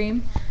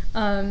mainstream.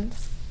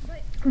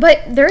 But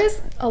there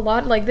is a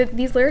lot, like,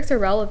 these lyrics are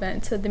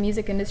relevant to the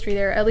music industry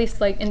there, at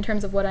least, like, in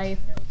terms of what I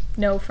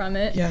know from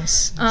it.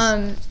 Yes.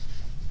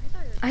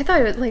 I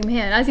thought it was, like,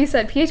 man, as you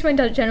said,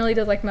 PH1 generally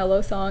does, like,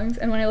 mellow songs,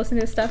 and when I listen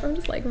to his stuff, I'm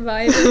just, like,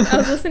 vibing. I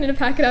was listening to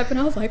Pack It Up, and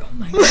I was like, oh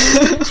my god.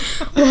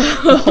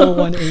 The whole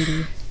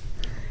 180.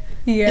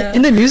 Yeah.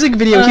 In the music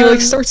video, he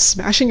like starts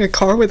smashing a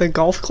car with a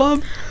golf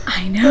club.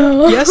 I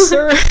know. Yes,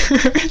 sir.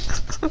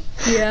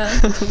 Yeah.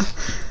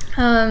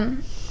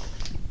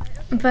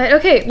 But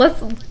okay,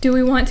 do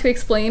we want to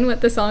explain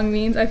what the song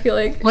means? I feel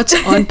like Let's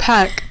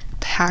unpack.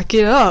 Pack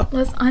it up.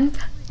 oh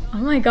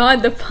my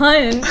god, the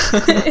pun.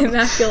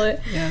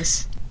 Immaculate.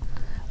 Yes.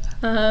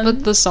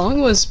 But the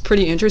song was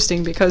pretty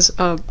interesting because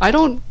I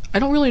don't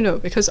really know,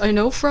 because I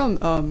know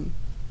from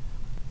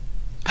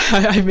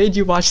I made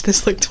you watch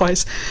this like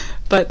twice,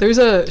 but there's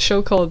a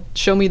show called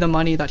Show Me the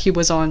Money that he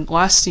was on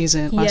last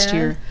Yeah.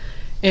 year,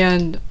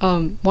 and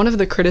one of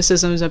the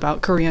criticisms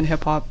about Korean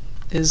hip hop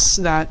is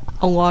that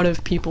a lot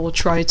of people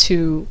try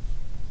to.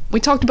 We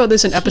talked about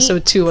this in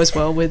episode 2 as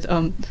well with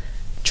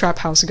Trap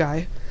House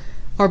Guy,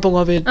 our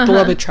beloved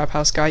Trap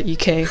House Guy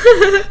EK,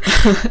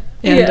 and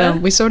Yeah.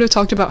 we sort of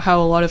talked about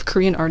how a lot of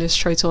Korean artists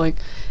try to like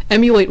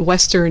emulate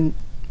Western.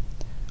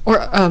 Or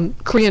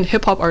Korean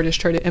hip-hop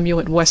artists try to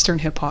emulate Western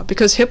hip-hop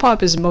because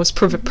hip-hop is most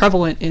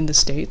prevalent in the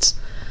States.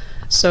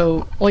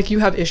 So, like, you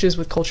have issues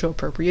with cultural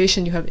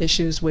appropriation, you have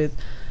issues with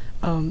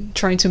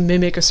trying to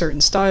mimic a certain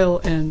style,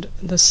 and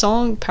the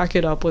song Pack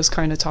It Up was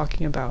kind of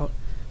talking about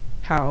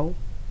how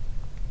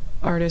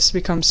artists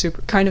become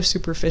kind of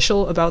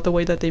superficial about the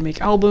way that they make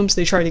albums.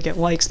 They try to get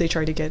likes, they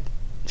try to get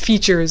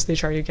features, they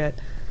try to get,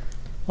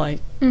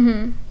 like,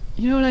 you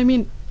know what I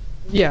mean?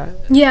 Yeah.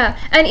 Yeah,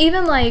 and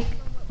even like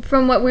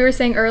from what we were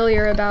saying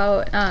earlier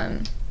about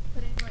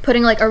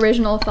putting like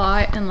original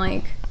thought and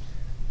like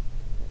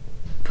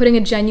putting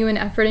a genuine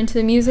effort into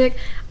the music,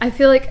 I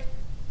feel like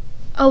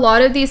a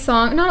lot of these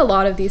songs, not a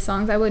lot of these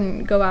songs, I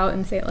wouldn't go out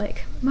and say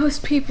like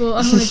most people,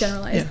 I don't want to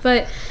generalize, Yeah.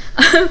 but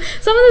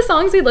some of the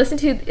songs we listen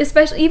to,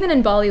 especially even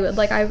in Bollywood,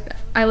 like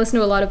I listen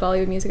to a lot of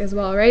Bollywood music as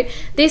well, right?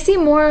 They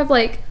seem more of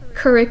like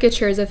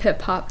caricatures of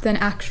hip hop than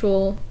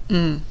actual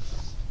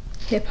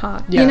hip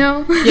hop, Yeah. you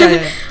know?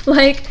 Yeah.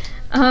 Like,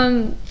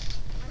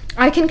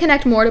 I can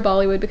connect more to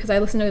Bollywood because I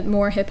listen to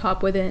more hip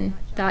hop within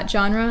that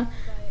genre.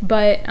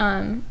 But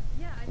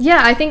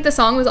yeah, I think the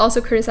song was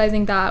also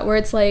criticizing that, where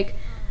it's like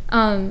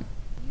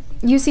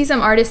you see some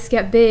artists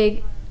get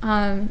big,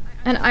 and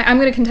I'm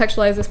going to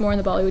contextualize this more in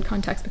the Bollywood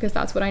context because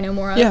that's what I know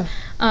more of. Yeah.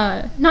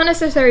 Not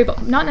necessarily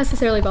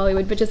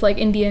Bollywood, but just like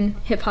Indian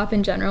hip hop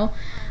in general.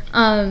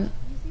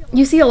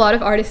 You see a lot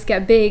of artists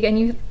get big, and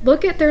you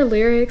look at their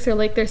lyrics or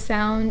like their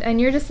sound, and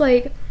you're just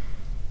like,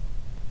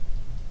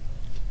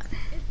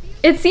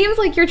 it seems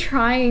like you're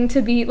trying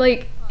to be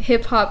like,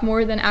 hip hop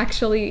more than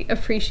actually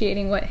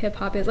appreciating what hip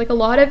hop is. Like, a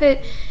lot of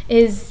it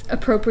is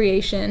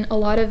appropriation. A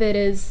lot of it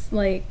is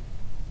like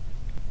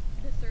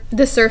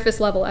the surface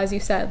level, as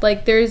you said.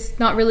 Like, there's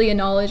not really a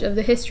knowledge of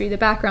the history, the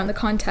background, the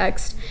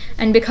context,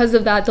 and because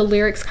of that, the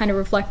lyrics kind of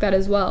reflect that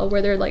as well,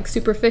 where they're like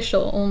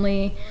superficial,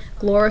 only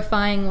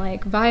glorifying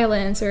like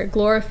violence or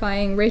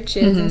glorifying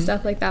riches and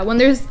stuff like that, when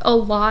there's a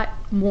lot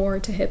more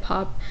to hip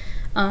hop,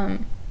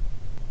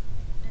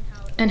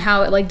 and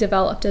how it like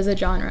developed as a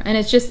genre. And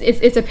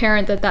it's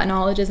apparent that that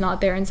knowledge is not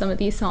there in some of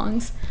these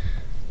songs,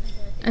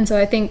 and so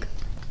I think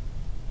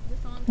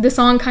the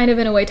song kind of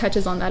in a way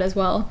touches on that as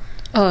well.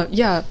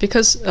 Yeah,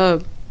 because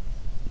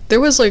there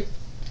was like,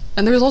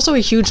 and there was also a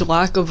huge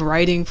lack of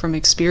writing from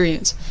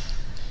experience.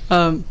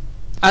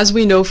 As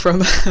we know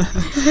from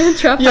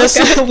Trap House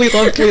yes, Guy. we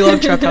love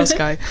Trap House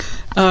Guy.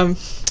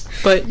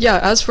 But yeah,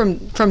 as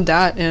from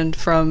that and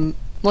from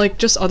like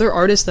just other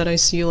artists that I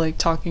see like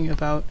talking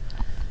about,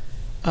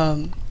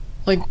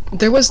 like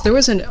there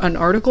was an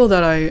article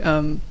that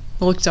I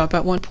looked up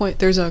at one point.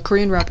 There's a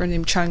Korean rapper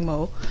named Chang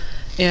Mo,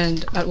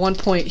 and at one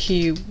point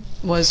he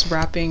was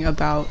rapping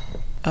about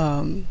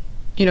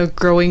you know,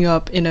 growing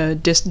up in a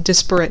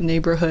disparate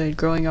neighborhood,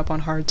 growing up on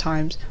hard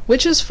times,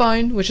 which is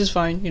fine,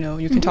 you know,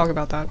 you can talk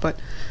about that, but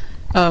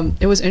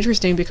it was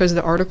interesting because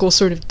the article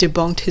sort of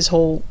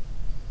debunked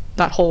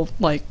that whole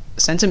like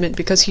sentiment,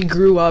 because he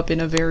grew up in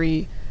a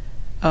very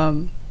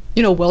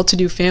you know,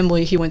 well-to-do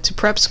family. He went to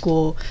prep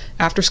school,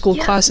 after school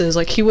classes,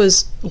 like he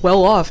was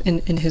well off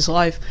in his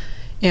life,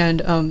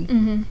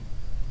 and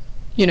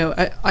you know,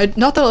 I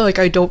not that like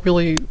I don't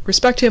really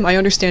respect him, I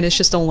understand it's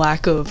just a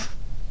lack of,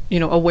 you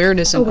know,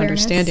 awareness and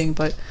understanding,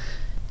 but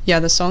yeah,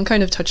 the song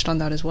kind of touched on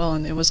that as well,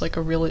 and it was like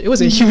it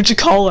was a huge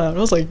call out. I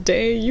was like,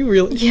 dang, you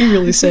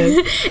really said.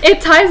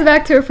 It ties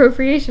back to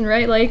appropriation,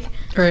 right? Like,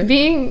 right.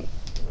 Being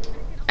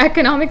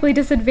economically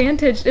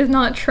disadvantaged is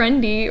not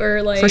trendy,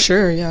 or like, for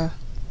sure,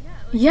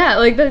 yeah,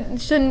 like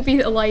that shouldn't be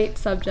a light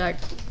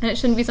subject, and it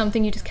shouldn't be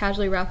something you just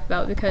casually rap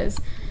about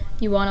because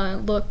you want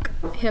to look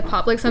hip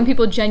hop. Like, some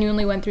people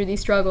genuinely went through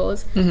these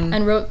struggles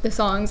and wrote the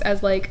songs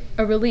as like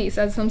a release,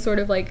 as some sort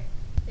of like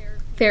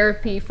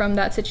therapy from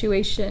that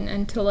situation,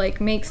 and to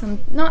like make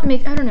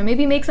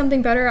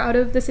something better out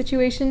of the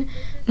situation,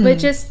 but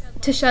just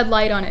to shed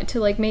light on it, to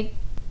like make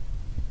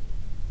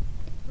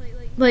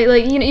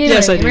like you know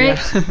yes, what I mean, I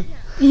do, right?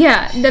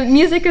 Yeah, the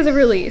music is a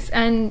release,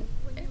 and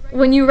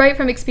when you write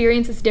from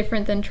experience, it's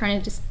different than trying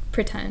to just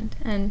pretend,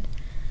 and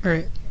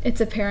right. It's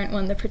apparent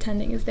when the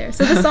pretending is there.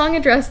 So the song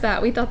addressed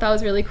that. We thought that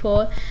was really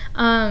cool.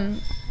 I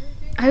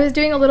was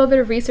doing a little bit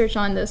of research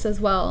on this as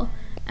well,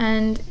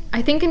 and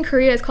I think in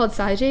Korea it's called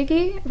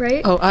sajegi,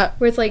 right? Oh,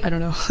 where it's like, I don't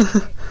know.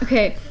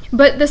 okay,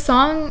 but the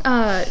song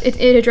it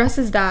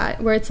addresses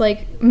that, where it's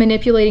like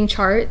manipulating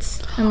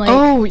charts and like.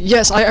 Oh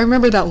yes, I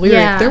remember that lyric.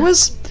 Yeah. There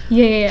was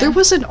there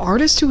was an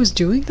artist who was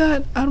doing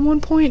that at one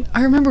point.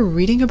 I remember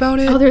reading about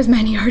it. Oh, there's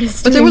many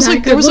artists. But doing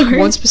there was that, like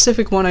one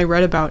specific one I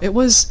read about. It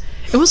was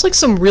like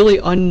some really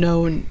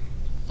unknown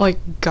like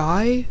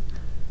guy.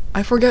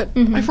 I forget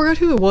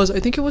who it was. I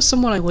think it was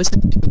someone I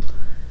listened to.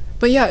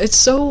 But yeah, it's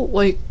so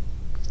like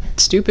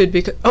stupid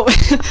because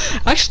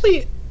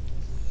actually,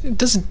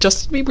 does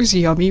Justin Bieber's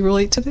Yummy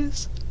relate to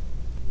this?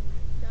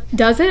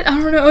 Does it? I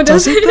don't know.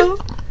 Does it though?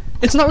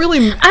 It's not really.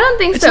 I don't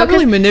think it's so. It's not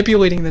really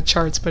manipulating the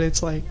charts, but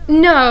it's like.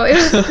 No, it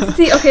was.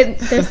 See, okay,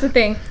 there's the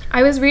thing.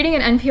 I was reading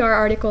an NPR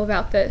article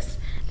about this,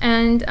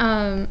 and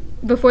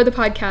before the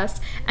podcast,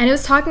 and it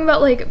was talking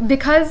about like,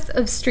 because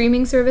of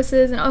streaming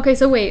services, and okay,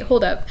 so wait,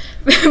 hold up,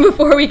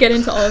 before we get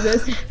into all of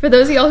this, for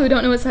those of y'all who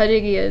don't know what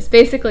sajegi is,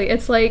 basically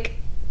it's like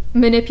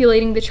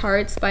manipulating the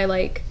charts by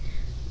like,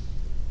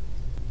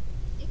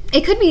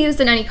 it could be used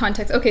in any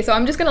context. Okay, so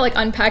I'm just gonna like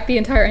unpack the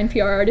entire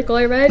NPR article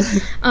I read.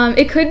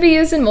 It could be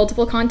used in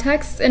multiple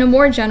contexts. In a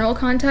more general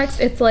context,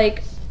 it's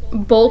like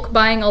bulk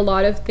buying a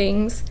lot of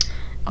things,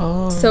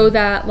 so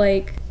that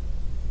like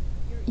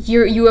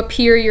you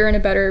appear you're in a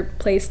better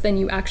place than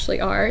you actually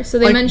are. So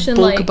they like mentioned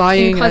like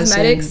in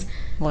cosmetics,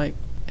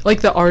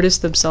 like the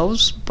artist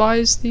themselves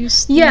buys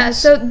these things? Yeah,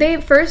 so they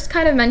first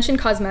kind of mentioned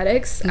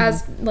cosmetics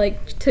as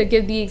like to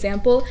give the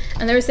example,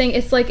 and they were saying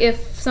it's like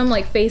if some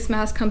like face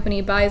mask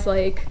company buys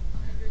like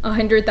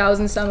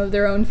 100,000 some of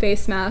their own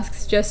face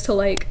masks just to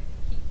like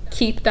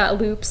keep that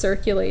loop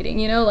circulating,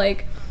 you know,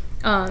 like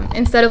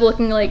instead of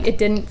looking like it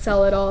didn't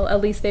sell at all, at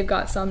least they've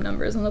got some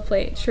numbers on the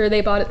plate. Sure,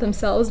 they bought it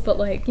themselves, but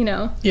like, you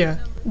know, yeah,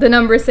 the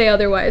numbers say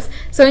otherwise.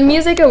 So in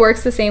music it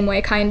works the same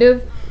way, kind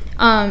of,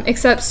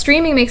 except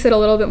streaming makes it a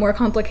little bit more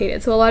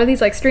complicated. So a lot of these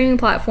like streaming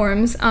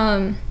platforms,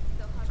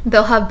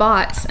 they'll have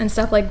bots and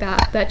stuff like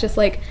that just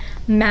like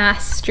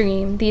mass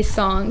stream these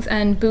songs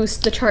and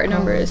boost the chart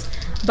numbers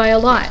by a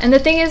lot. And the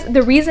thing is,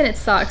 the reason it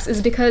sucks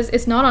is because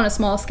it's not on a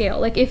small scale.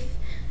 Like if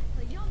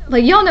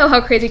like y'all know how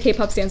crazy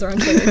K-pop stans are on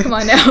Twitter. Come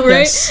on now,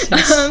 right?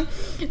 Yes.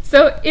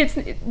 So it's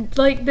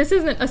like this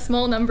isn't a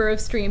small number of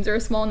streams or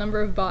a small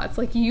number of bots.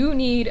 Like you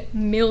need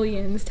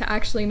millions to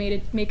actually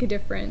make a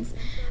difference.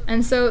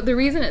 And so the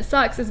reason it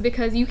sucks is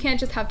because you can't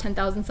just have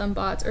 10,000 some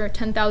bots or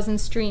 10,000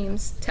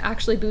 streams to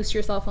actually boost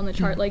yourself on the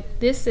chart. Like,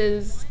 this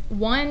is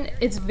one,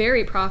 it's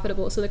very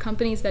profitable. So the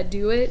companies that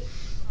do it,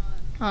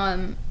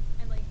 and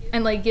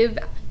like give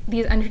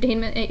these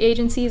entertainment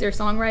agencies or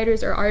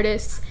songwriters or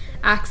artists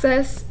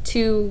access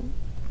to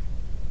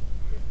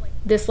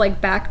this like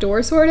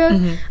backdoor sort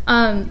of,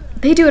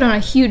 they do it on a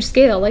huge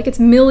scale. Like, it's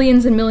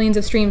millions and millions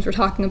of streams we're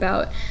talking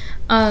about.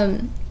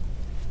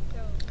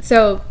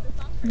 So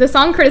the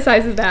song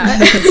criticizes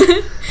that.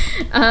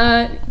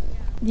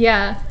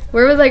 Yeah.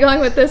 Where was I going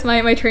with this?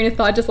 My train of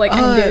thought just like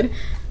ended.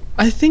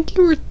 I think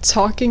you were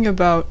talking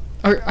about,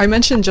 or I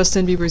mentioned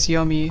Justin Bieber's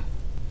Yummy,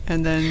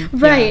 and then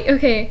right.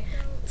 Okay.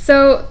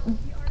 So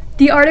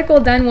the article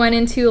then went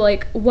into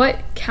like what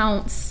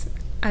counts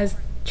as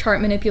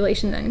chart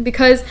manipulation then,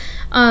 because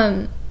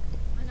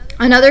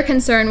another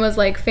concern was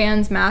like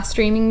fans mass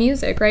streaming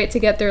music, right, to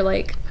get their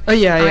like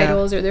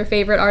idols or their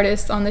favorite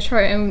artists on the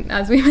chart. And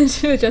as we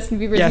mentioned with Justin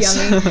Bieber's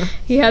Yummy,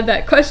 he had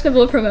that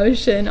questionable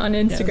promotion on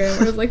Instagram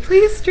where it was like,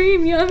 please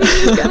stream Yummy,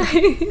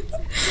 guys.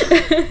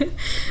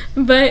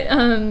 But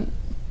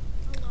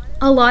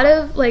a lot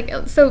of like,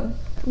 so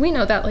we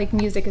know that like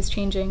music is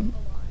changing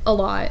a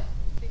lot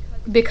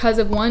because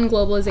of one,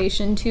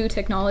 globalization, two,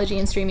 technology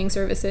and streaming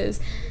services,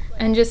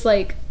 and just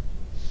like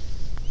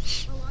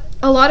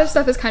a lot of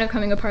stuff is kind of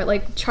coming apart.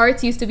 Like,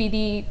 charts used to be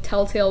the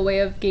telltale way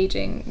of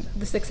gauging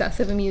the success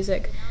of a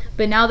music,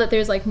 but now that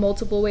there's like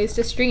multiple ways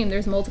to stream,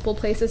 there's multiple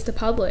places to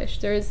publish,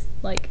 there's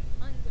like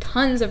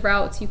tons of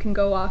routes you can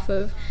go off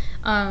of,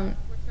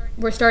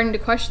 we're starting to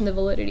question the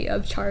validity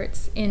of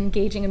charts in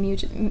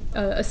gauging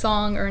a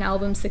song or an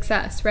album's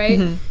success,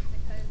 right?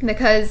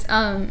 Because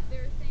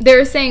they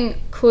were saying,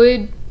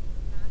 could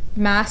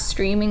mass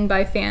streaming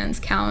by fans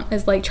count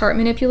as like chart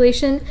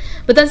manipulation?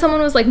 But then someone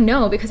was like,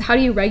 no, because how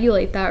do you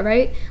regulate that,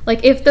 right?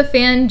 Like, if the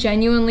fan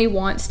genuinely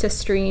wants to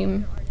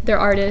stream their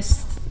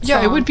artist's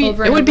song, it would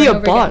be a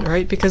bot,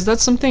 right? Because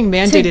that's something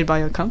mandated by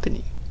a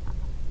company.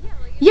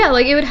 Yeah,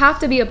 like, it would have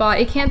to be a bot.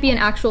 It can't be an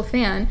actual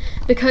fan,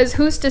 because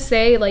who's to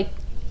say like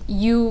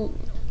you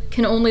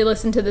can only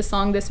listen to this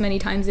song this many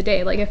times a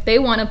day? Like, if they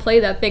want to play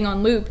that thing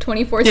on loop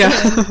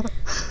 24/7,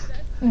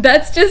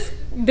 that's just,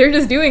 they're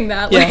just doing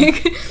that.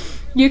 Like,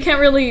 you can't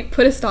really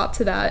put a stop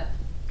to that.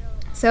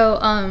 So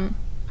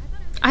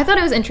I thought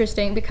it was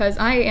interesting because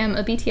I am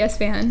a BTS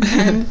fan,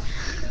 and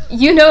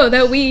you know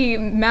that we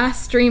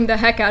mass stream the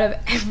heck out of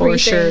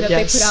everything that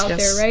they put out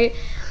there, right?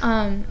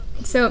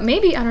 So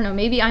maybe, I don't know,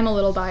 maybe I'm a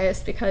little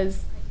biased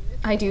because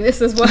I do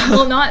this as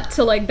well. Not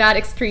to like that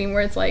extreme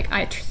where it's like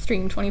I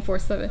stream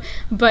 24/7,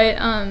 but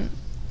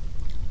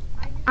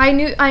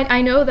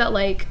I know that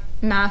like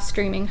mass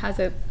streaming has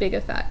a big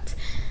effect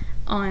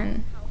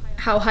on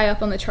how high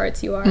up on the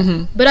charts you are.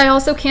 But I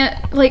also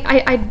can't, like,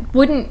 I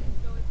wouldn't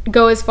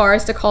go as far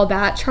as to call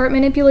that chart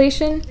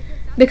manipulation,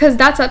 because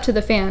that's up to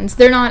the fans.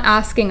 They're not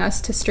asking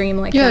us to stream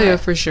like that. Yeah,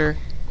 for sure.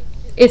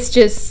 It's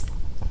just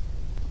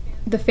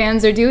the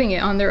fans are doing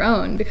it on their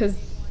own because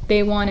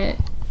they want it.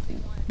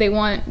 They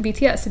want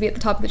BTS to be at the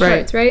top of the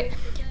charts, right?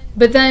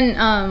 But then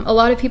a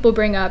lot of people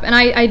bring up, and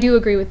I do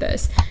agree with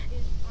this,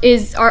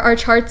 is are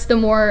charts the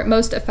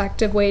most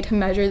effective way to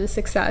measure the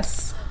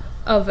success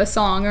of a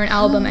song or an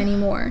album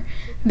anymore?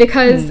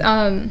 Because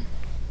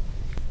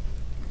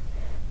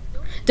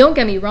don't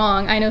get me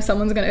wrong, I know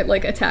someone's gonna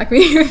like attack me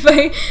if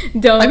I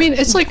don't. I mean,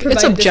 it's like,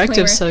 it's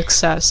objective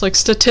success, like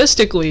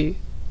statistically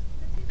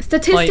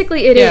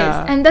it is,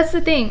 and that's the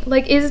thing.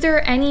 Like, is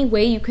there any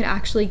way you could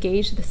actually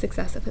gauge the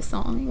success of a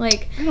song?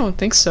 Like, I don't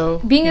think so.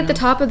 Being at the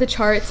top of the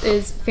charts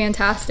is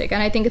fantastic,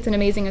 and I think it's an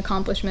amazing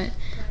accomplishment,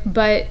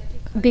 but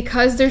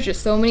because there's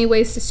just so many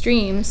ways to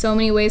stream, so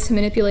many ways to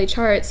manipulate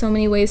charts, so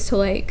many ways to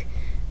like,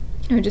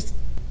 you know, just,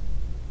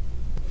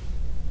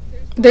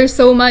 there's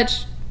so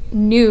much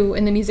new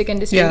in the music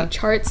industry.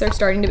 Charts are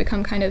starting to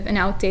become kind of an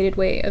outdated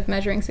way of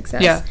measuring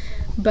success.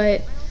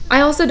 But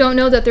I also don't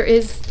know that there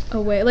is a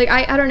way. Like,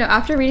 I don't know,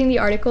 after reading the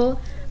article,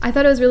 I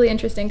thought it was really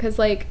interesting because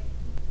like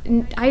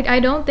I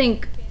don't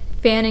think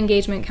fan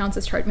engagement counts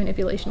as chart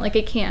manipulation. Like,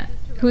 it can't.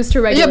 Who's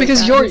to regulate? Yeah,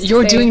 because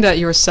you're doing that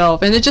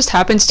yourself, and it just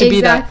happens to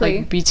be that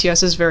like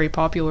BTS is very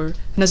popular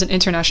and has an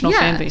international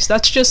fan base.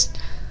 That's just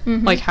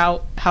like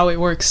how it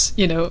works,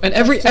 you know. And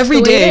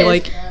every day,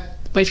 like,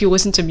 but if you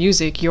listen to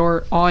music,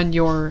 you're on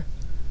your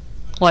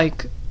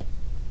like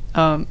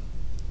what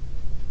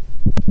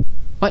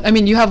I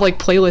mean, you have like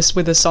playlists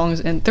with the songs,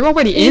 and they're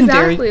already in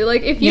there. Exactly.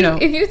 Like, if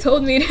you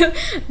told me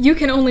you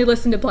can only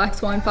listen to Black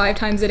Swan 5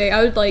 times a day,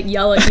 I would like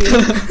yell at you.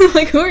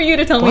 Like, who are you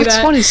to tell me that?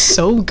 Black Swan is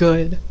so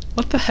good.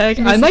 What the heck?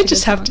 I might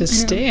just have to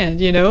stand,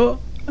 you know?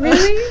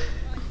 Really? Oh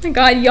my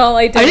god, y'all,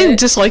 I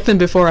didn't dislike them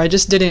before. I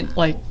just didn't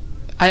like.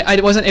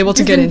 I wasn't able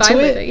to get into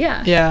it.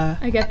 Yeah.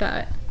 I get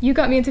that. You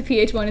got me into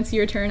PH1. It's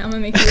your turn. I'm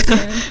gonna make you a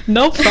stand.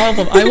 No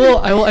problem. I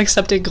will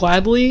accept it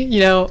gladly. You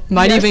know,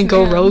 might even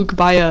go rogue,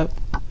 buy a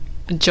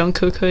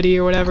Jungkook hoodie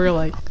or whatever.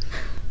 Like,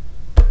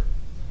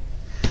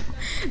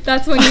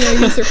 that's when you know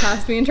you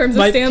surpassed me in terms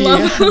of stand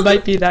level.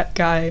 Might be that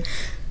guy.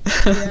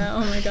 Yeah.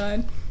 Oh my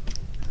god.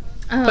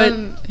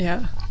 But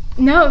yeah.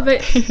 No,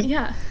 but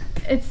yeah,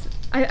 it's.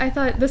 I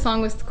thought the song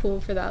was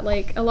cool for that.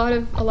 Like a lot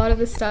of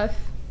the stuff,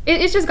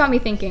 it just got me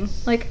thinking.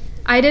 Like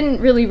I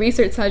didn't really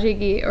research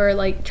Sajigi or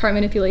like chart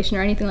manipulation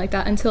or anything like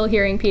that until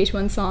hearing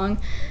PH1's song.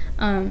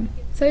 So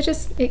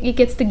it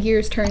gets the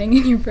gears turning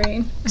in your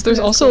brain. So there's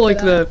also like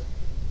the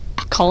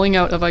calling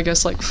out of, I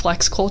guess, like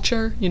flex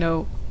culture. You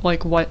know,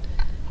 like what.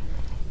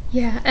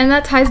 Yeah, and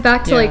that ties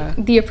back to like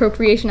the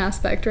appropriation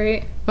aspect,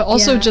 right? But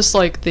also just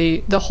like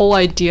the whole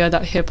idea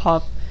that hip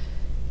hop.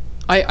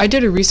 I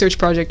did a research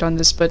project on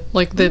this, but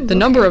like the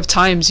number of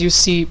times you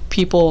see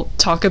people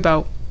talk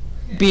about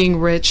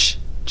being rich,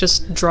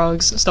 just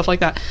drugs, stuff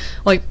like that.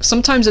 Like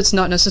sometimes it's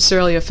not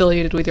necessarily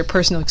affiliated with your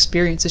personal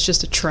experience, it's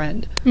just a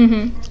trend.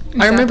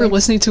 Exactly. I remember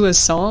listening to a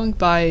song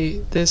by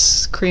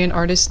this Korean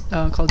artist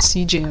called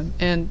C-Jam,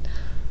 and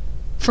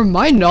from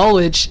my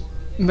knowledge,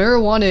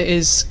 marijuana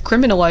is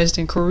criminalized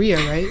in Korea,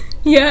 right?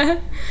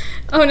 Yeah.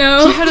 Oh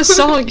no. He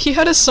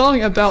had a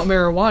song about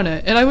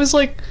marijuana, and I was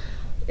like,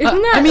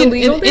 isn't that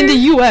illegal in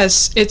the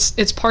US,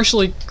 it's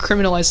partially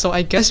criminalized, so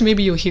I guess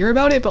maybe you'll hear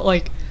about it, but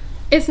like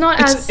it's not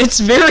as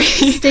it's very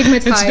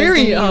stigmatized. It's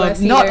very in the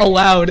US not either.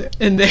 allowed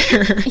in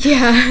there.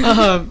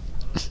 Yeah.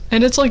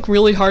 And it's like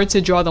really hard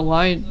to draw the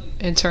line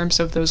in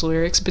terms of those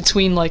lyrics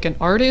between like an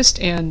artist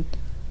and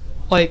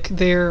like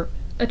their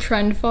a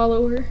trend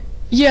follower.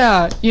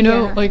 Yeah, you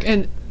know, like,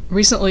 and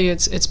recently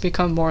it's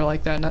become more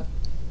like that,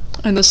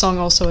 and the song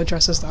also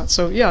addresses that.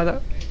 So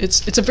yeah,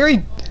 it's a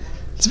very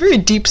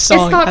deep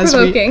song. It's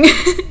thought-provoking.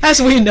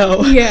 as we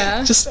know.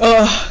 Yeah. Just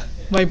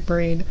my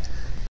brain.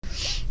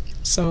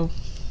 So,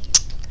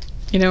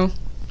 you know,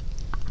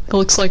 it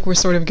looks like we're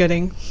sort of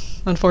getting,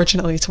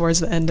 unfortunately, towards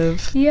the end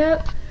of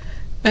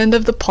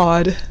the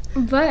pod.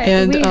 But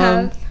we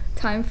have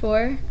time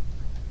for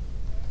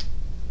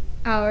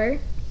our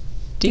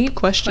Deep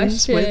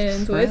questions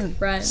with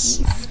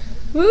friends.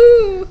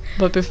 Woo!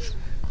 But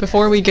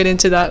before we get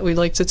into that, we'd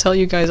like to tell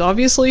you guys,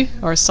 obviously,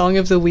 our song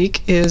of the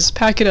week is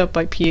Pack It Up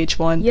by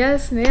PH1.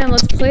 Yes, man,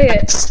 let's play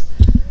it.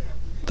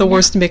 The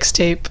worst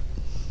mixtape.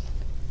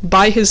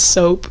 Buy his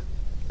soap.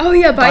 Oh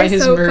yeah, buy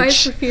his soap, merch. buy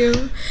his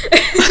perfume.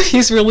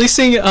 He's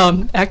releasing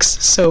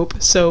X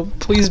soap, so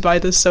please buy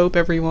the soap,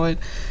 everyone.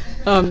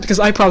 Because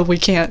I probably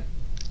can't.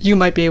 You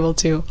might be able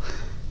to.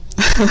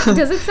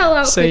 Does it sell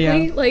out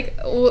quickly? Yeah. Like,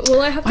 will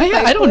I have to fight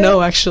I don't for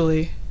know, it?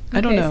 actually. I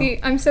don't know. See,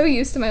 I'm so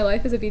used to my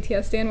life as a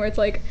BTS stan where it's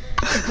like,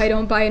 if I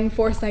don't buy it in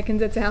 4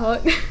 seconds, it's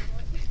out.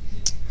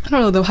 I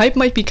don't know, the hype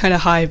might be kind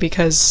of high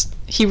because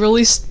he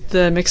released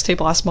the mixtape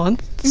last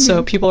month,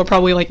 so people are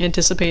probably like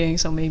anticipating,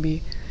 so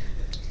maybe.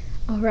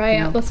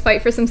 Alright, let's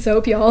fight for some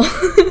soap, y'all.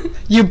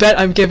 You bet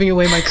I'm giving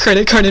away my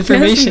credit card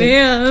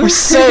information for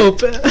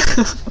soap.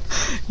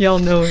 Y'all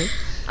know it.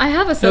 I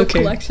have a soap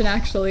collection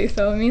actually,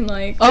 so I mean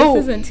like, this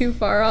isn't too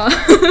far off.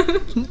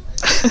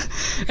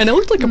 And it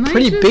looked like a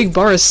pretty big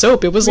bar of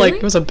soap. It was like,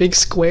 it was a big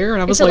square,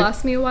 and I was like, if it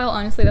lasts me a while,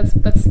 honestly,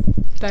 that's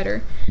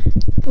better.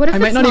 What if I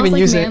might not even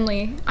use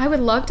manly? I would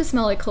love to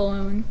smell like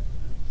cologne.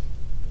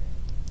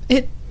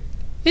 It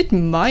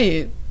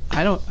might.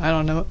 I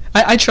don't know.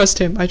 I trust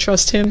him. I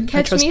trust him.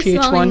 Catch I trust me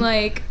PH1. smelling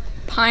like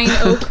pine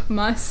oak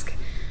musk.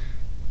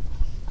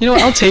 You know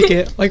what? I'll take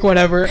it. Like,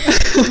 whatever.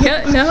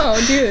 Yeah, no,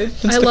 dude.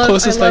 I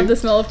love the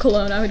smell of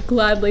cologne. I would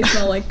gladly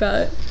smell like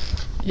that.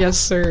 Yes,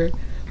 sir.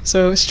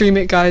 So stream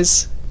it,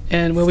 guys,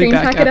 and we'll be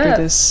back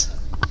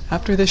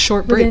after this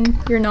short break. Within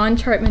your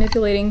non-chart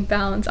manipulating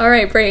bounds. All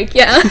right, break.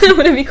 Yeah, I'm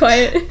gonna be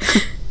quiet.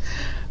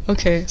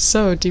 Okay,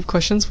 so deep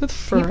questions with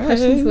friends. Deep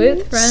questions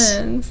with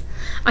friends.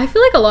 I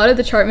feel like a lot of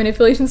the chart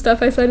manipulation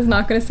stuff I said is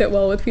not gonna sit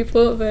well with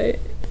people, but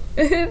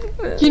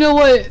you know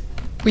what?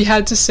 We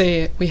had to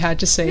say it. We had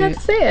to say it.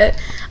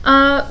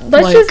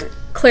 Let's just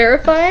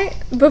clarify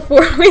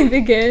before we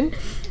begin,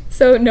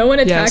 so no one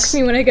attacks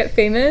me when I get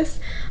famous.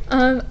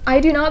 I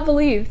do not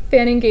believe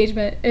fan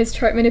engagement is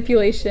chart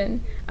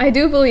manipulation. I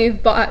do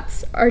believe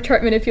bots are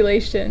chart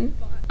manipulation.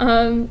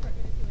 I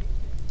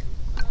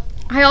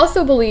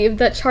also believe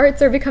that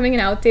charts are becoming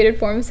an outdated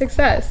form of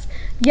success.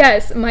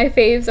 Yes, my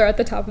faves are at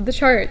the top of the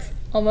charts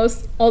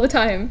almost all the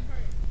time.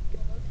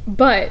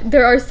 But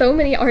there are so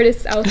many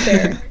artists out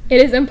there,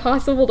 it is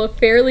impossible to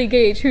fairly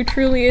gauge who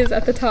truly is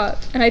at the top.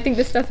 And I think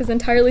this stuff is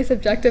entirely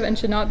subjective and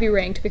should not be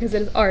ranked because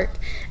it is art.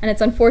 And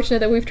it's unfortunate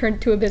that we've turned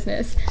it to a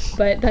business,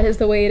 but that is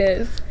the way it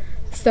is.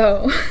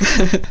 So,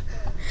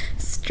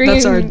 stream...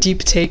 That's our deep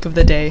take of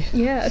the day.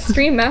 Yeah,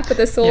 stream Map with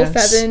the Soul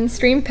 7,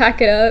 stream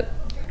Pack It Up.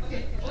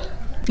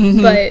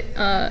 But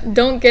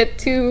don't get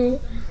too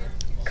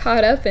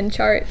caught up in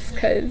charts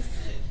because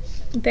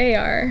they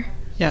are...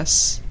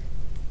 Yes.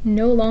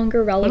 No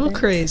longer relevant. A little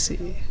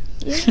crazy.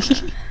 Yeah.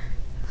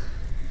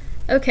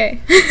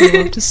 Okay. I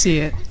love to see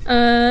it.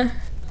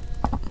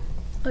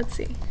 Let's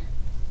see.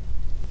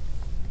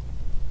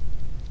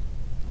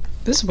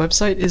 This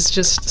website is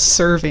just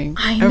serving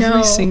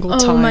every single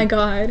time. Oh my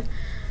god.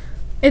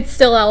 It's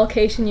still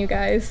allocation, you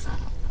guys.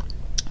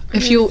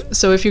 If you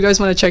guys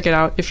want to check it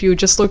out, if you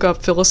just look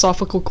up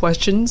philosophical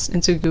questions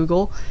into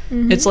Google,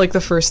 it's like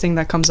the first thing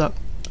that comes up.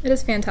 It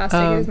is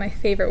fantastic. It is my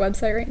favorite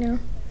website right now.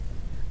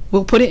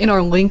 we'll put it in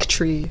our link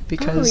tree Oh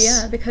because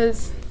yeah,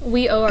 because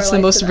we owe our it's life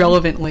the most to them.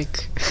 relevant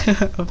link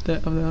of the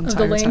entire Of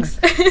the links.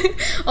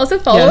 time. Also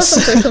follow us on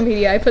Yes. social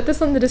media. I put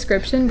this in the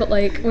description, but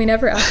like we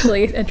never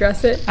actually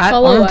address it. At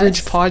Follow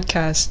Armbridge us.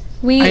 Podcast.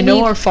 We I know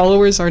we- our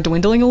followers are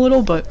dwindling a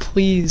little, but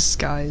please,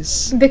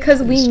 guys. Because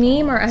we Please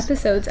meme our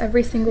episodes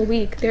every single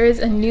week. There is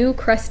a new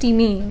crusty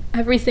meme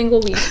every single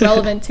week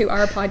relevant to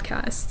our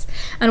podcasts.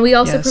 And we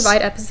also Yes.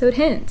 provide episode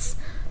hints.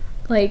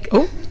 Like,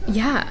 Oh,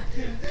 yeah.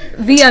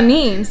 Via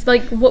memes.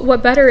 Like,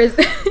 what better is...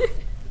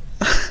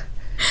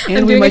 and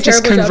I'm we doing a might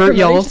just terrible job convert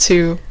y'all promoting.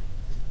 to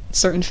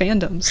certain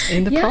fandoms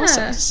in the Yeah,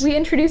 process. we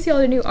introduce y'all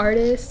to new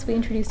artists. We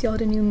introduce y'all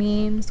to new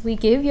memes. We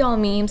give y'all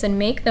memes and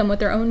make them with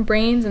their own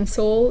brains and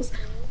souls.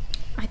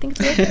 I think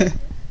it's worth it.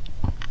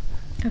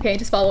 Okay,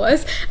 just follow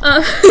us.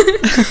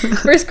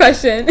 First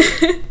question.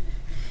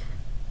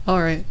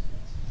 All right.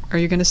 Are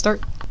you gonna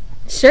start?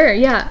 Sure,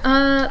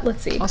 yeah.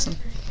 Let's see. Awesome.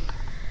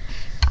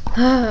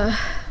 That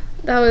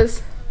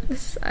was...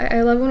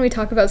 I love when we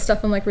talk about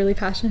stuff I'm, like, really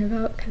passionate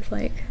about, because,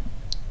 like,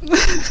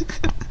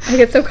 I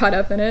get so caught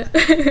up in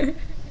it.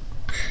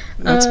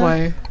 That's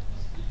why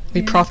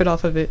we yeah. profit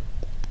off of it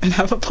and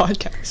have a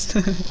podcast.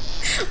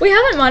 We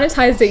haven't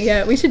monetized it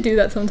yet. We should do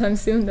that sometime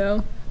soon,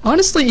 though.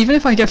 Honestly, even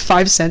if I get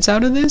 5 cents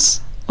out of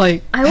this,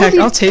 like, I will heck, be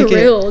I'll take it.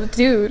 thrilled,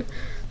 dude.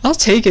 I'll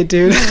take it,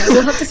 dude. Yeah,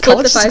 we'll have to split the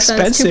College is 5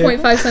 cents, expensive.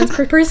 2.5 cents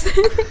per person.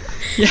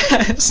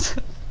 Yes.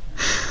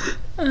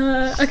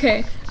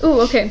 Okay. Ooh,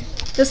 okay.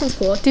 This one's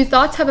cool. Do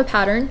thoughts have a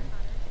pattern?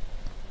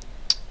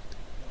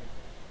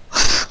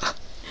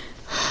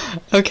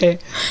 Okay.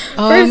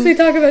 First we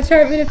talk about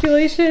chart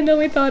manipulation, then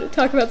we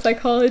talk about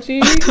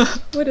psychology.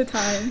 What a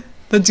time.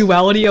 The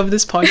duality of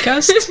this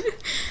podcast,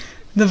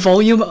 the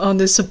volume on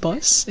this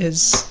bus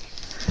is...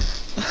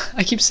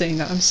 I keep saying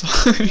that, I'm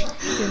sorry.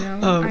 You know,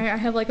 Um, I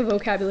have like a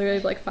vocabulary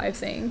of like 5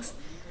 sayings.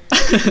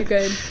 You're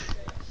good.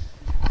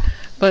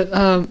 But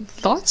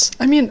thoughts?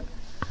 I mean,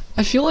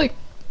 I feel like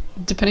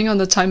depending on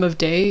the time of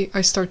day,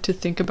 I start to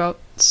think about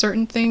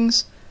certain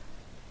things.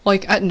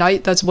 Like at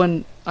night, that's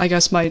when I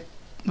guess my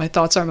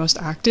thoughts are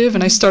most active,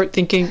 and I start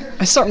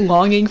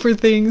longing for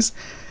things.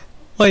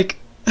 Like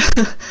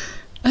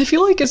I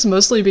feel like it's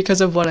mostly because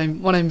of what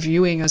I'm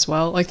viewing as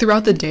well. Like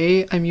throughout the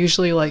day, I'm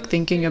usually like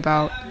thinking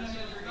about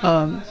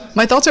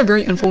my thoughts are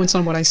very influenced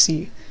on what I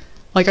see.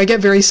 Like I get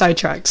very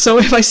sidetracked. So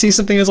if I see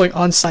something that's like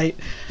on site,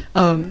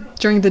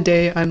 during the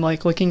day I'm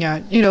like looking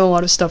at, a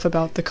lot of stuff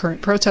about the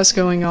current protests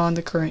going on,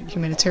 the current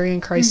humanitarian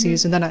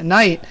crises, and then at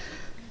night,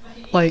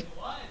 like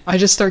I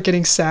just start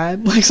getting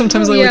sad. Like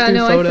sometimes I look Yeah, through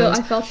no, photos.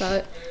 I felt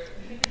that.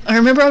 I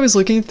remember I was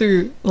looking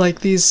through like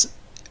these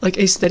like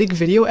aesthetic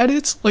video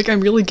edits. Like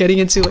I'm really getting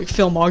into like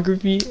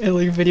filmography and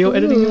like video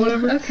editing Ooh, and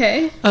whatever.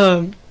 Okay.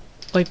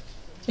 Like,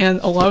 and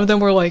a lot of them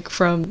were like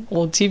from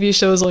old TV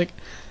shows, like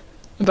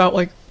about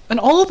like, and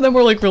all of them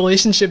were like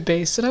relationship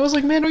based. And I was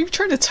like, man, are you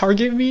trying to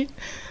target me?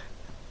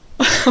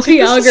 Like, The this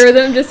is-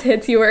 algorithm just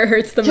hits you where it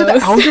hurts the yeah, most.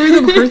 the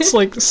algorithm hurts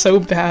like so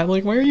bad.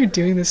 Like, why are you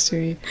doing this to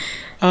me?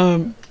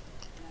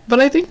 But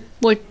I think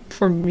like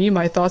for me,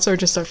 my thoughts are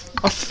just a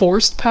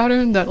forced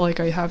pattern that like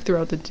I have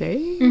throughout the day.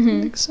 If that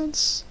makes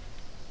sense.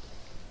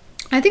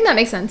 I think that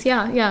makes sense.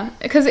 Yeah.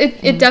 Because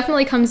it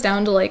definitely comes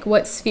down to like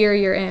what sphere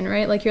you're in,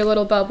 right? Like your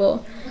little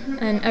bubble,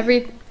 and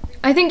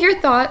I think your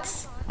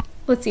thoughts.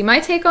 Let's see. My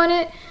take on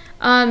it.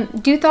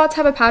 Do thoughts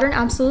have a pattern?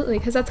 Absolutely,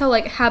 because that's how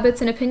like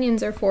habits and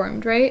opinions are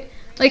formed, right?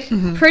 Like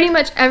pretty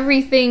much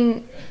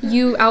everything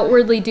you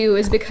outwardly do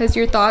is because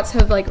your thoughts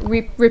have like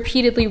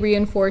repeatedly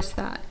reinforced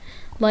that.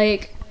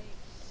 Like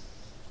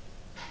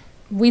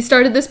we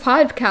started this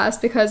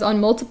podcast because on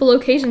multiple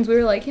occasions we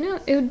were like,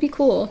 it would be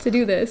cool to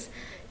do this.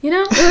 It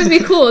would be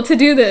cool to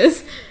do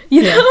this.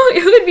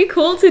 It would be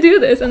cool to do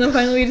this. And then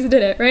finally we just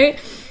did it, right?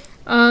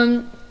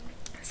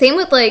 Same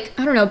with like,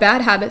 I don't know,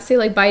 bad habits, say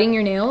like biting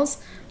your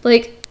nails.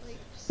 Like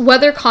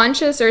whether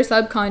conscious or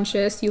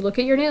subconscious, you look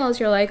at your nails,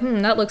 you're like,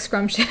 that looks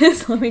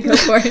scrumptious. Let me go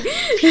for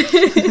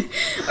it.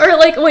 Or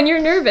like when you're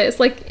nervous,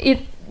 like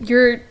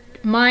your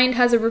mind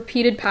has a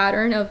repeated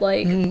pattern of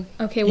like,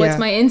 okay, what's Yeah.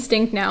 my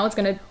instinct now? It's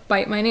going to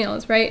bite my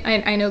nails, right?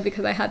 I know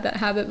because I had that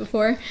habit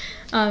before.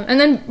 And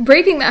then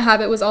breaking that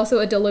habit was also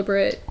a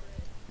deliberate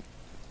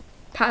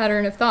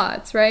pattern of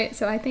thoughts, right?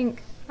 So I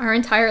think our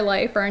entire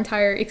life, our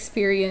entire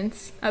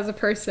experience as a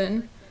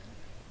person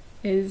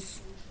is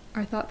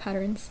our thought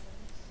patterns.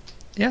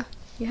 Yeah.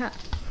 Yeah.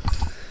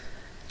 All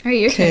right,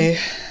 your Okay.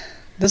 turn.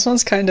 This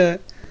one's kind of,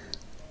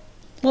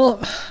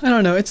 well, I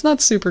don't know. It's not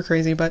super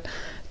crazy, but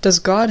does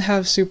God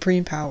have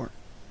supreme power?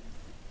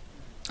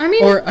 I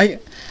mean, Or I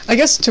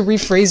guess to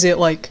rephrase it,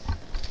 like,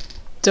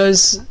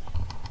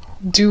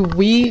 do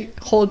we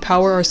hold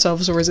power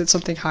ourselves, or is it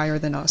something higher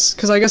than us?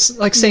 Because I guess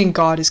like saying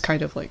God is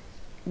kind of like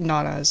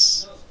not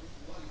as.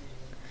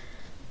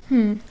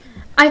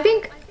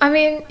 I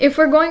mean, if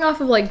we're going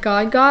off of like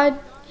God,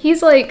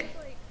 he's like,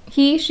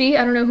 he, she,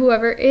 I don't know,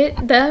 whoever,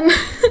 it, them,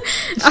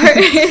 are,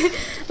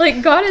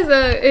 like God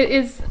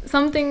is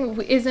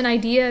something, is an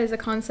idea, is a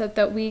concept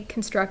that we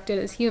constructed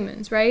as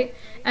humans, right?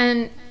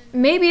 And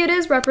maybe it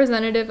is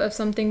representative of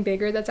something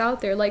bigger that's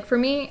out there. Like for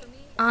me,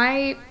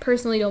 I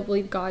personally don't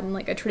believe God in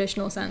like a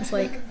traditional sense,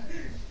 like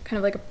kind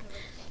of like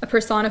a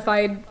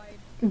personified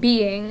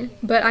being,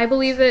 but I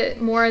believe it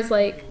more as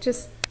like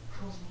just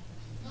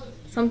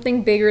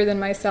something bigger than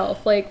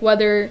myself, like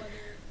whether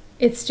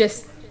it's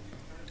just,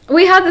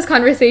 we had this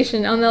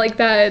conversation on the, like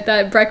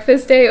that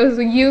breakfast day. It was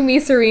you,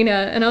 me,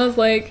 Serena, and I was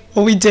like,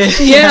 well, we did.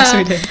 Yeah. Yes,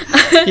 we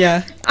did.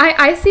 Yeah.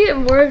 I see it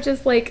more of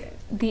just like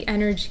the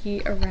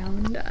energy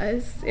around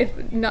us,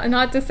 if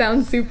not to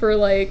sound super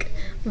like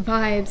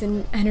vibes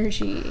and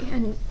energy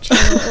and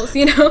channels,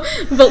 you know,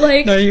 but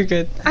like, No, you're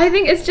good. I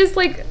think it's just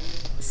like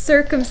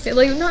circumstance,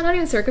 like not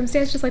even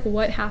circumstance, just like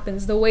what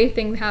happens, the way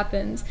things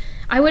happens.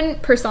 I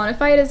wouldn't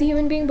personify it as a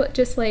human being, but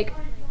just like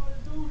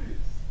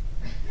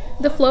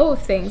the flow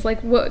of things,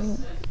 like what,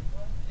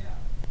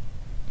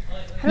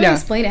 how do I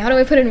explain it? How do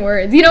I put it in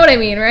words? You know what I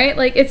mean, right?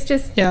 Like it's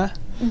just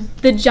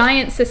the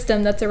giant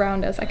system that's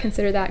around us. I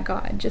consider that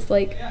God, just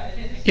like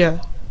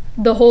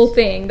the whole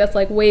thing that's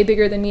like way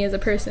bigger than me as a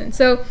person.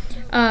 So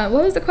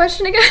what was the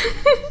question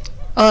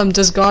again?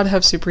 Does God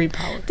have supreme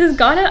power? Does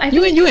God have, I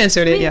think, you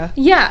answered it. Yeah.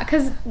 Yeah,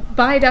 because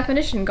by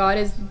definition God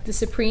is the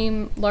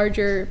supreme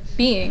larger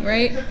being,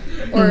 right?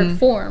 Or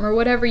form, or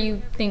whatever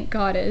you think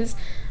God is.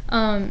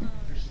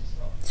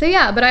 So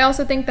yeah, but I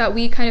also think that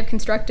we kind of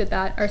constructed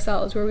that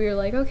ourselves, where we were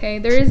like, okay,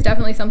 there is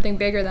definitely something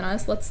bigger than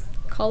us, let's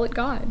call it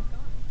God.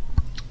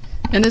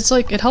 And it's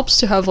like, it helps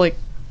to have like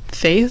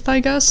faith, I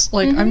guess.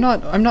 Like I'm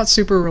not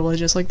super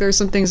religious, like there's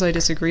some things I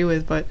disagree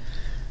with, but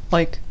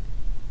like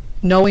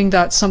knowing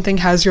that something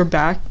has your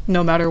back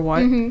no matter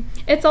what,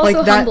 it's also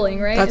like humbling,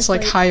 right? That's it's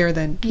like higher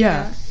than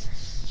yeah,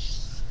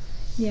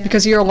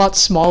 because you're a lot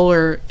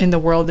smaller in the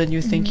world than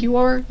you think you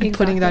are, and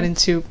putting that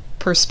into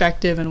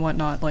perspective and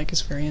whatnot, like,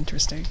 is very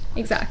interesting.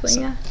 Exactly.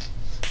 So,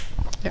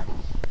 yeah.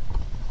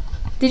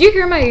 Did you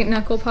hear my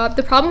knuckle pop?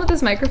 The problem with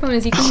this microphone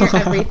is you can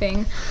hear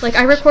everything. Like,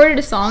 I recorded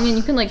a song and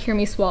you can like hear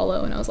me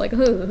swallow, and I was like, oh,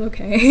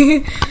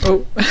 okay.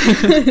 Oh.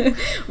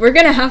 We're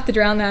gonna have to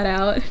drown that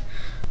out.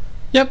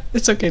 Yep,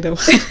 it's okay though.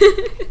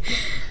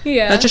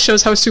 Yeah. That just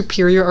shows how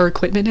superior our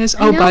equipment is.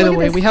 Oh, by the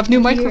way, we have new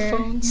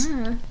microphones.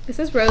 Yeah. This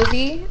is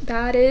Rosie.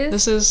 That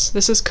is.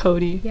 This is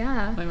Cody.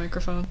 Yeah. My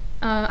microphone.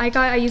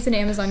 I used an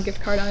Amazon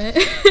gift card on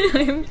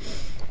it.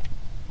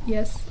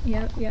 Yes.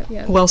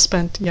 Yep. Well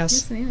spent.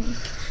 Yes. Yes,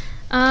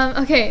 ma'am.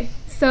 Okay.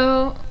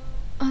 So,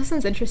 this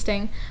one's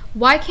interesting.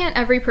 Why can't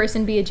every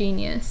person be a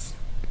genius?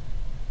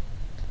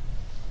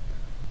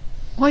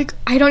 Like,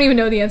 I don't even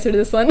know the answer to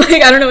this one.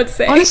 Like, I don't know what to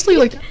say. Honestly,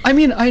 like, I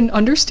mean, I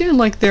understand,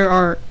 like, there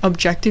are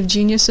objective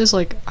geniuses.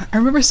 Like, I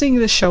remember seeing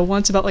this show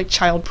once about, like,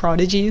 child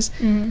prodigies.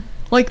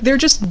 Like, they're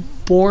just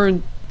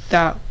born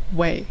that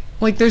way.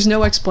 Like, there's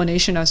no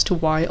explanation as to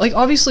why. Like,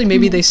 obviously,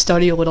 maybe they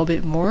study a little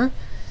bit more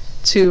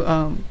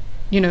to,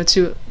 you know,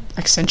 to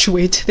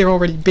accentuate their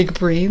already big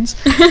brains.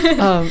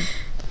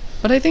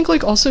 But I think,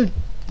 like, also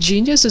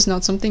genius is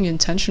not something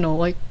intentional,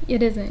 like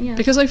it isn't, yeah,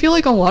 because I feel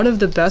like a lot of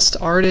the best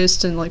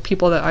artists and like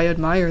people that I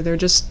admire, they're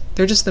just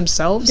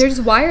themselves. They're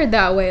just wired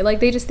that way,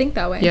 like they just think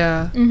that way.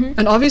 Yeah.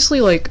 And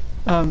obviously, like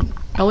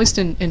at least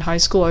in high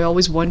school, I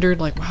always wondered,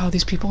 like, wow,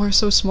 these people are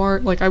so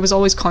smart. Like, I was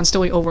always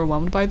constantly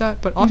overwhelmed by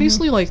that, but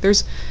obviously like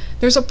there's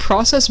a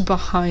process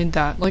behind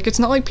that. Like, it's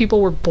not like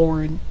people were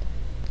born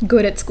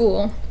good at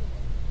school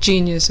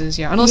geniuses,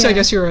 unless I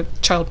guess you're a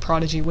child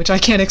prodigy, which I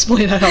can't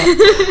explain at all.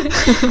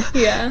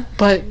 Yeah.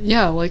 But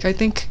yeah, like, I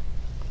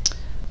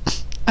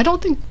don't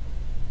think,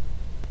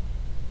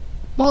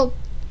 well,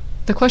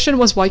 the question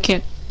was why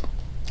can't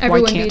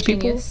everyone be a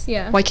genius?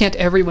 Yeah. Why can't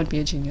everyone be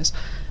a genius?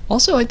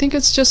 Also, I think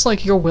it's just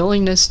like your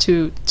willingness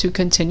to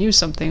continue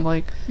something,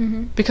 like,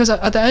 because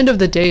at the end of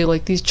the day,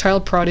 like, these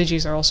child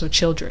prodigies are also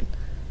children,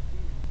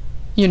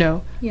 you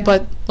know. Yeah.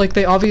 But like,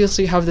 they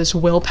obviously have this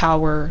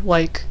willpower,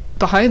 like,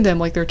 behind them,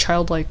 like their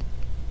childlike,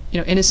 you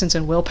know, innocence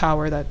and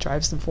willpower that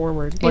drives them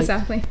forward. Like,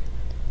 exactly.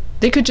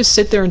 They could just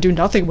sit there and do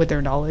nothing with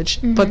their knowledge,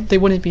 but they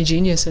wouldn't be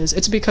geniuses.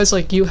 It's because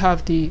like you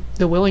have the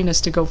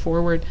willingness to go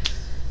forward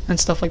and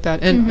stuff like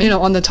that. And you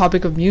know, on the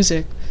topic of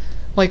music,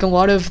 like, a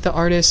lot of the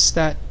artists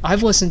that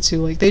I've listened to,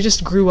 like, they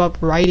just grew up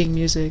writing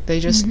music. They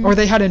just or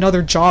they had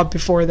another job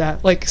before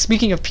that. Like,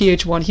 speaking of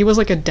PH1, he was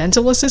like a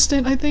dental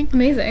assistant, I think.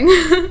 Amazing.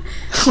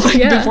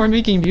 Like, before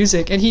making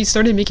music, and he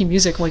started making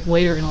music like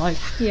later in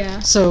life. Yeah.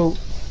 So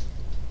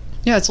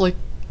yeah, it's like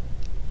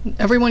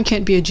everyone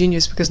can't be a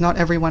genius because not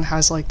everyone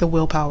has like the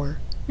willpower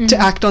to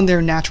act on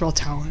their natural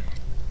talent.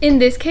 In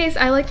this case,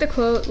 I like the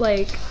quote,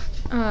 like,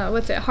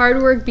 what's it?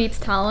 Hard work beats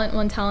talent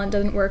when talent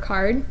doesn't work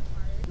hard.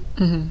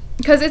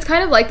 Because it's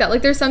kind of like that.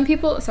 Like, there's some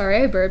people. Sorry,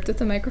 I burped. If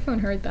the microphone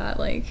heard that,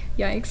 like,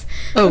 yikes.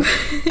 Oh.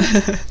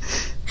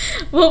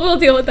 we'll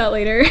deal with that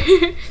later.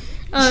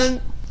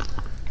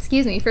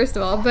 Excuse me, first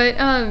of all. But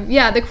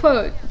yeah, the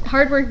quote,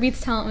 hard work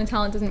beats talent when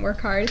talent doesn't work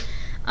hard.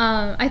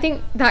 I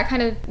think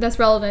that's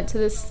relevant to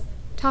this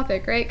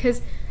topic, right?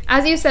 Because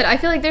as you said, I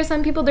feel like there's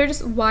some people, they're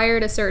just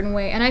wired a certain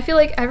way, and I feel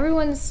like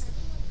everyone's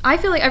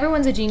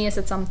a genius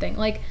at something.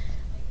 Like,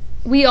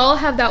 we all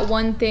have that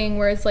one thing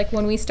where it's like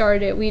when we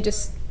started it, we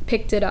just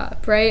picked it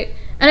up, right?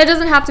 And it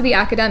doesn't have to be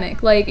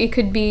academic. Like, it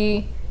could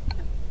be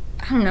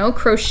I don't know,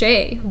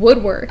 crochet,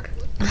 woodwork,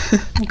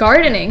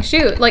 gardening,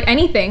 shoot, like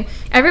anything.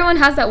 Everyone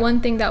has that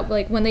one thing that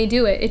like when they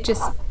do it, it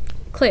just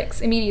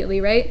clicks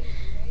immediately, right?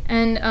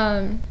 And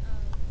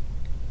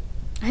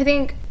I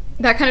think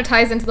that kind of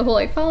ties into the whole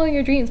like following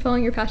your dreams,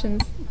 following your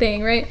passions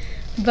thing, right?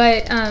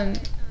 But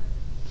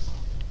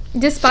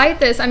despite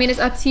this, I mean, it's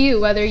up to you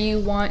whether you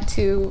want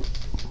to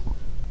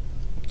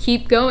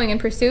keep going and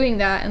pursuing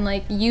that and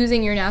like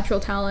using your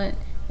natural talent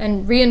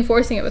and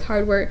reinforcing it with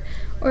hard work,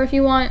 or if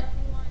you want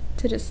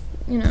to just,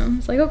 you know,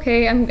 it's like,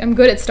 okay, I'm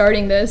good at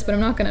starting this, but I'm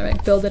not gonna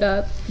like build it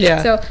up.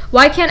 Yeah. So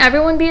why can't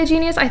everyone be a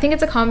genius? I think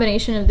it's a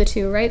combination of the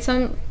two, right?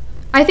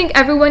 I think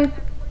everyone,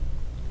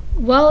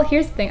 well,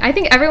 here's the thing, I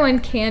think everyone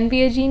can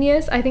be a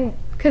genius. I think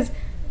because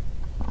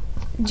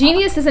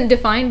genius isn't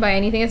defined by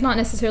anything. It's not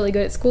necessarily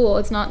good at school.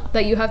 It's not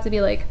that you have to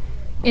be like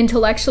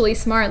intellectually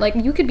smart. Like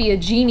you could be a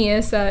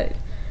genius at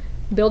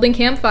building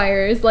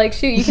campfires. Like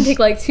shoot, you can take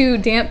like 2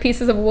 damp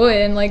pieces of wood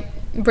and like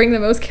bring the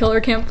most killer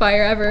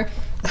campfire ever.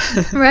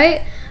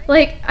 Right?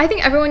 Like I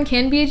think everyone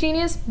can be a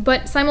genius,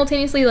 but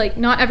simultaneously like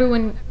not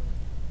everyone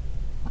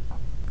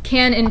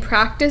can in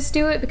practice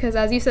do it, because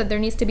as you said, there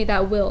needs to be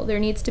that will, there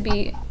needs to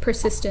be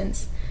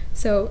persistence.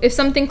 So if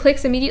something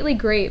clicks immediately,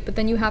 great, but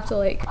then you have to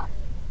like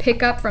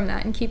pick up from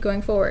that and keep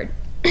going forward.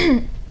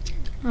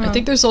 I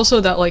think there's also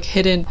that like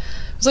hidden,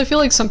 because I feel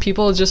like some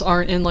people just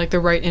aren't in like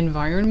the right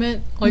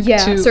environment like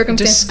to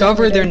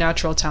discover their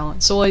natural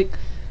talent. So like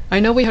I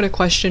know we had a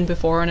question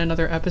before on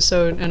another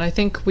episode, and I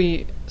think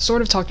we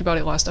sort of talked about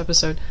it last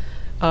episode,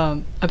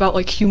 about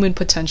like human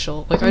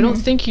potential. Like I don't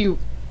think you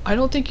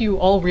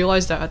all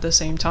realize that at the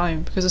same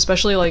time, because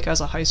especially like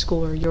as a high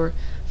schooler, you're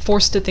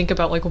forced to think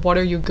about like what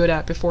are you good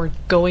at before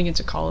going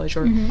into college,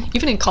 or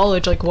even in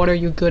college, like what are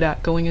you good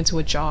at going into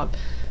a job.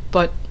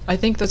 But I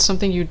think that's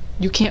something you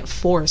can't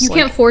force. You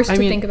can't force to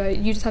think about it.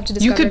 You just have to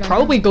discover it. You could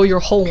probably go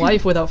your whole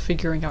life without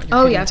figuring out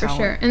your hidden talent. For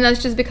sure. And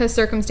that's just because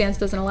circumstance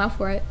doesn't allow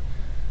for it.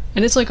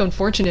 And it's like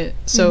unfortunate.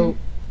 So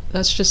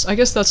that's just, I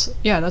guess that's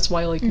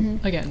why like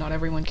again, not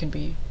everyone can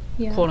be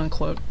quote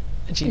unquote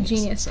a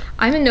genius. So.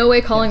 I'm in no way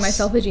calling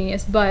myself a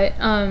genius, but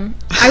I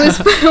was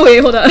wait,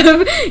 hold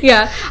up.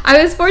 Yeah,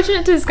 I was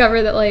fortunate to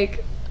discover that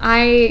like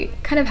I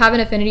kind of have an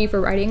affinity for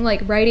writing,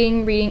 like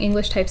writing, reading,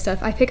 English type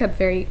stuff. I pick up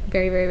very,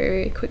 very, very, very,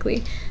 very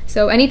quickly.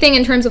 So anything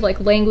in terms of like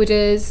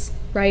languages,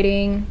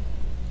 writing,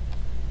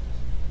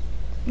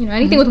 you know,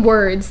 anything with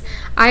words,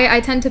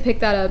 I tend to pick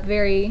that up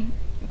very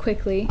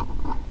quickly.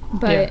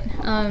 But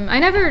I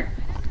never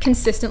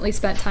consistently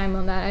spent time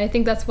on that. I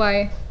think that's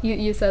why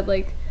you said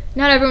like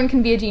not everyone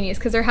can be a genius,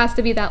 because there has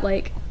to be that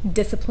like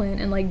discipline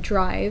and like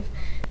drive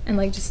and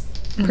like just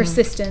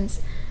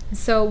persistence.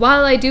 So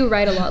while I do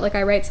write a lot, like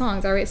I write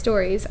songs, I write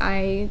stories,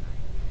 I'm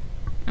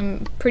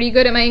pretty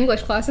good at my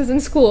English classes in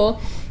school,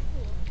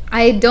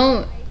 I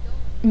don't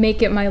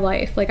make it my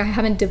life. Like I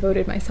haven't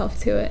devoted myself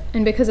to it,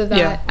 and because of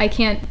that I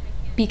can't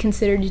be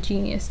considered a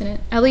genius in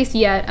it, at least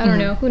yet. I don't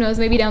know, who knows,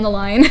 maybe down the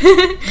line.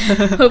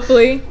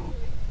 Hopefully.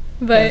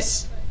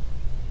 But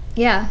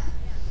yeah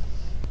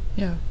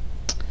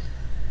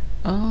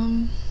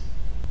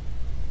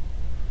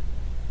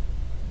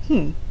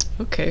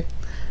okay.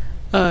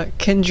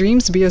 Can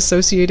dreams be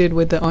associated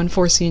with the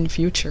unforeseen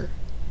future?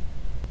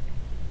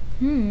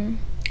 What do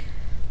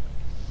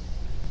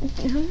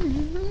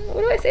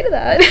I say to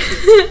that?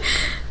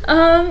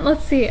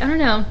 Let's see. I don't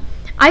know.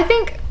 I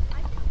think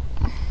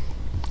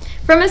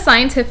from a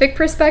scientific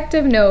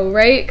perspective, no,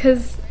 right?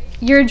 Because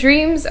your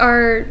dreams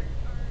are...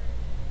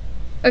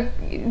 do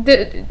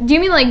you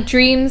mean like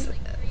dreams,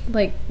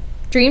 like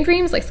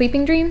dreams, like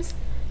sleeping dreams?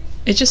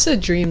 It just said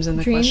dreams in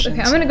the question.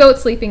 Okay, I'm gonna go with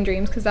sleeping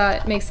dreams because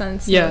that makes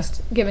sense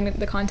most, given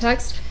the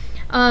context.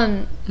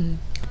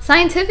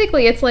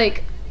 Scientifically, it's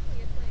like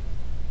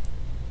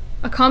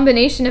a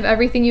combination of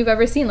everything you've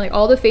ever seen. Like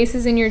all the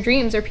faces in your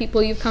dreams are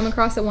people you've come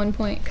across at one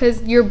point,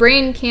 because your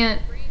brain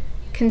can't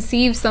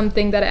conceive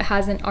something that it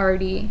hasn't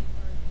already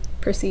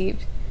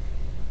perceived.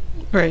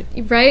 Right.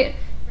 Right?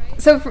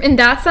 So in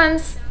that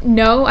sense,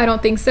 no, I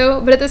don't think so.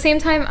 But at the same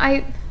time,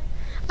 I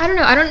don't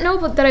know. I don't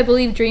know that I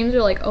believe dreams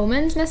are like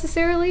omens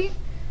necessarily,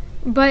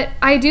 but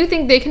I do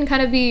think they can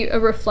kind of be a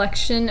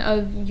reflection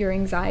of your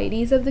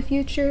anxieties of the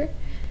future.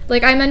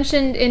 Like I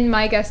mentioned in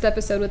my guest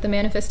episode with the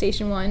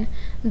manifestation one,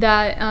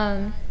 that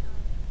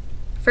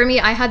for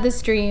me, I had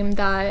this dream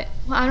that,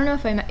 well, I don't know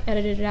if I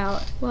edited it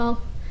out.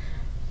 Well,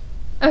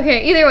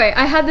 okay, either way,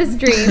 I had this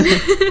dream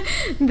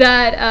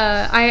that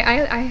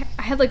I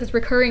had like this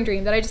recurring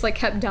dream that I just like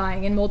kept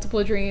dying in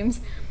multiple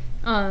dreams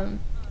in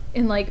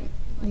like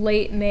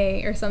late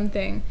May or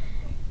something,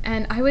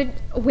 and I would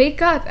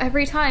wake up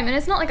every time, and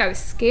it's not like I was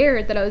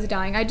scared that I was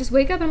dying. I just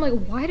wake up and I'm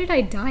like, why did I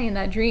die in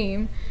that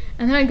dream?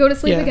 And then I'd go to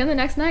sleep again the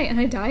next night and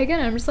I die again,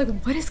 and I'm just like,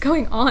 what is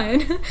going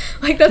on?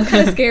 Like that's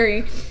kind of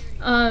scary.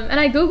 And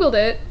I googled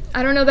it.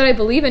 I don't know that I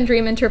believe in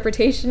dream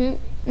interpretation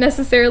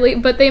necessarily,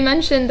 but they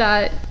mentioned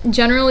that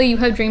generally you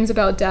have dreams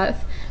about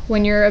death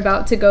when you're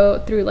about to go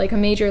through like a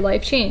major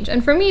life change.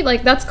 And for me,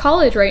 like that's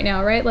college right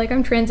now, right? Like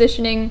I'm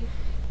transitioning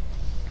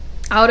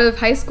out of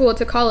high school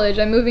to college.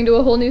 I'm moving to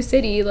a whole new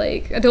city.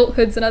 Like,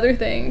 adulthood's another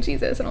thing.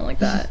 Jesus, I don't like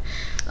that.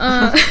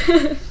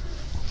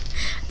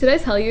 Did I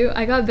tell you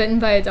I got bitten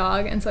by a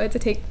dog, and so I had to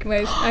take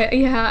my I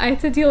had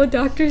to deal with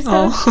doctor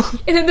stuff. Oh.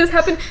 And then this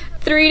happened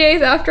 3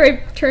 days after I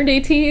turned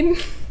 18.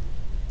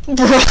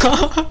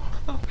 God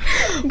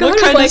What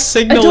was kind like, of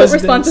signal adult is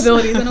this?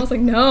 responsibilities, and I was like,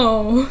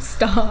 no,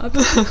 stop.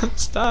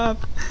 Stop.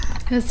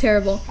 That's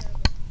terrible.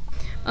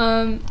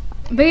 But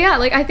yeah,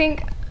 like, I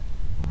think,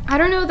 I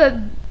don't know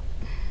that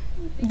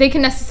they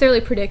can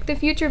necessarily predict the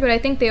future, but I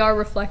think they are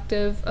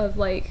reflective of,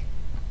 like,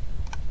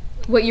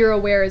 what you're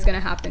aware is going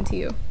to happen to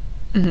you.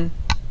 Mm-hmm.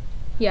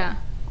 Yeah.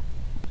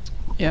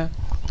 Yeah.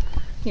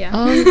 Yeah.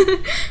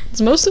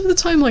 It's most of the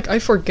time, like, I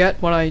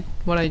forget what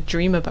I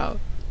dream about.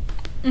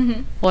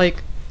 Mm-hmm.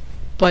 Like,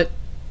 but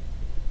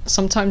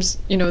sometimes,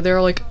 you know,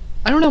 they're like,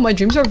 I don't know, my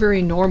dreams are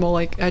very normal.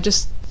 Like, I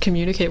just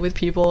communicate with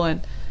people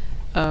and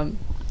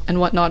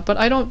whatnot. But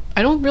I don't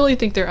really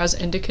think they're as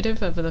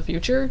indicative of the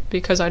future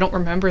because I don't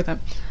remember them.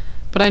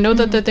 But I know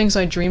that the things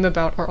I dream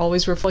about are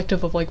always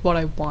reflective of, like, what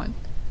I want.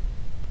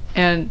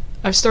 And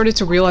I've started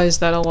to realize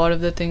that a lot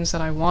of the things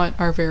that I want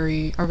are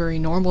very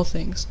normal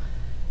things.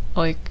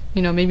 Like,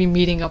 you know, maybe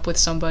meeting up with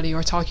somebody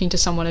or talking to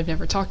someone I've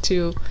never talked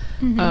to,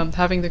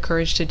 having the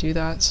courage to do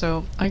that.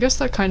 So I guess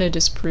that kind of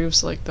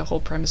disproves, like, the whole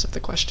premise of the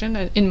question,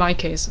 in my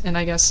case. And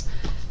I guess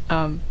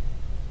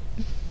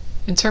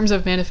in terms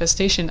of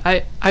manifestation,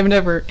 I've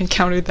never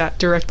encountered that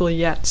directly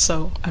yet,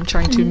 so I'm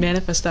trying to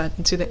manifest that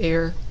into the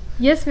air.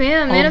 Yes,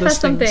 ma'am. All Manifest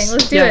those something. things.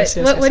 Let's do Yes, it.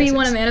 yes, What yes, do you yes,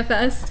 want to yes.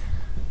 manifest?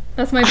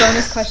 That's my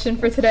bonus question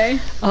for today.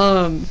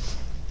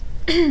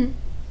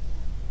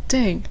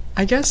 Dang,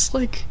 I guess,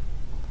 like,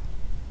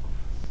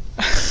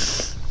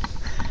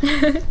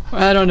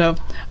 I don't know.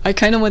 I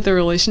kind of went the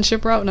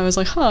relationship route, and I was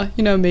like,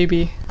 you know,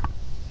 maybe.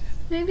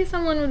 Maybe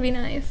someone would be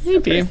nice.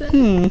 Maybe. A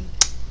person.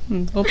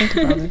 We'll think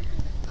about it.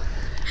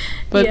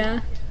 But,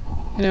 yeah.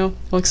 you know,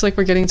 looks like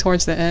we're getting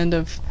towards the end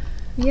of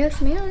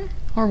Yes, ma'am.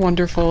 our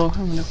wonderful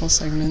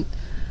segment.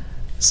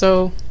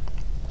 So,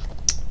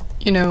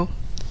 you know,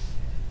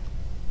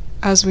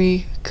 as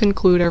we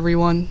conclude,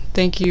 everyone,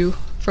 thank you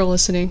for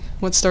listening.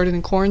 What started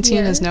in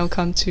quarantine has Yes. now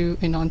come to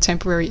a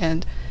non-temporary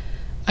end.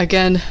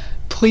 Again,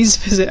 please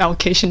visit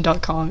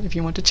allocation.com if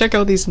you want to check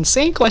out these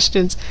insane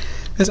questions,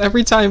 because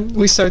every time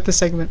we start the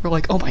segment, we're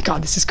like, oh my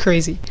god, this is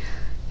crazy.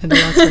 And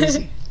they are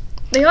crazy.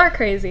 They are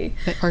crazy.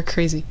 They are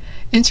crazy.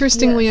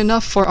 Interestingly Yes.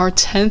 enough, for our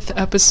 10th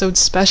episode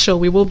special,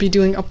 we will be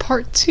doing a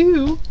part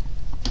 2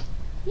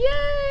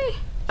 Yay!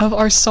 of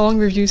our song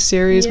review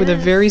series with a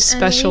Yes, very and we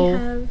special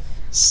have-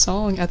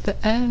 song at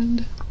the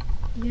end.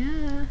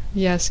 Yeah.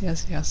 Yes.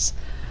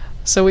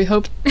 So we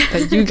hope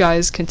that you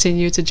guys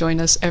continue to join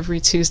us every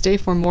Tuesday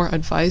for more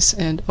advice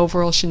and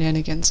overall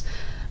shenanigans.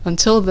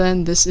 Until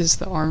then, this is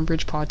the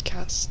Armbridge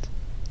Podcast.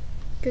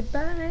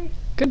 Goodbye.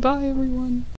 Goodbye, everyone.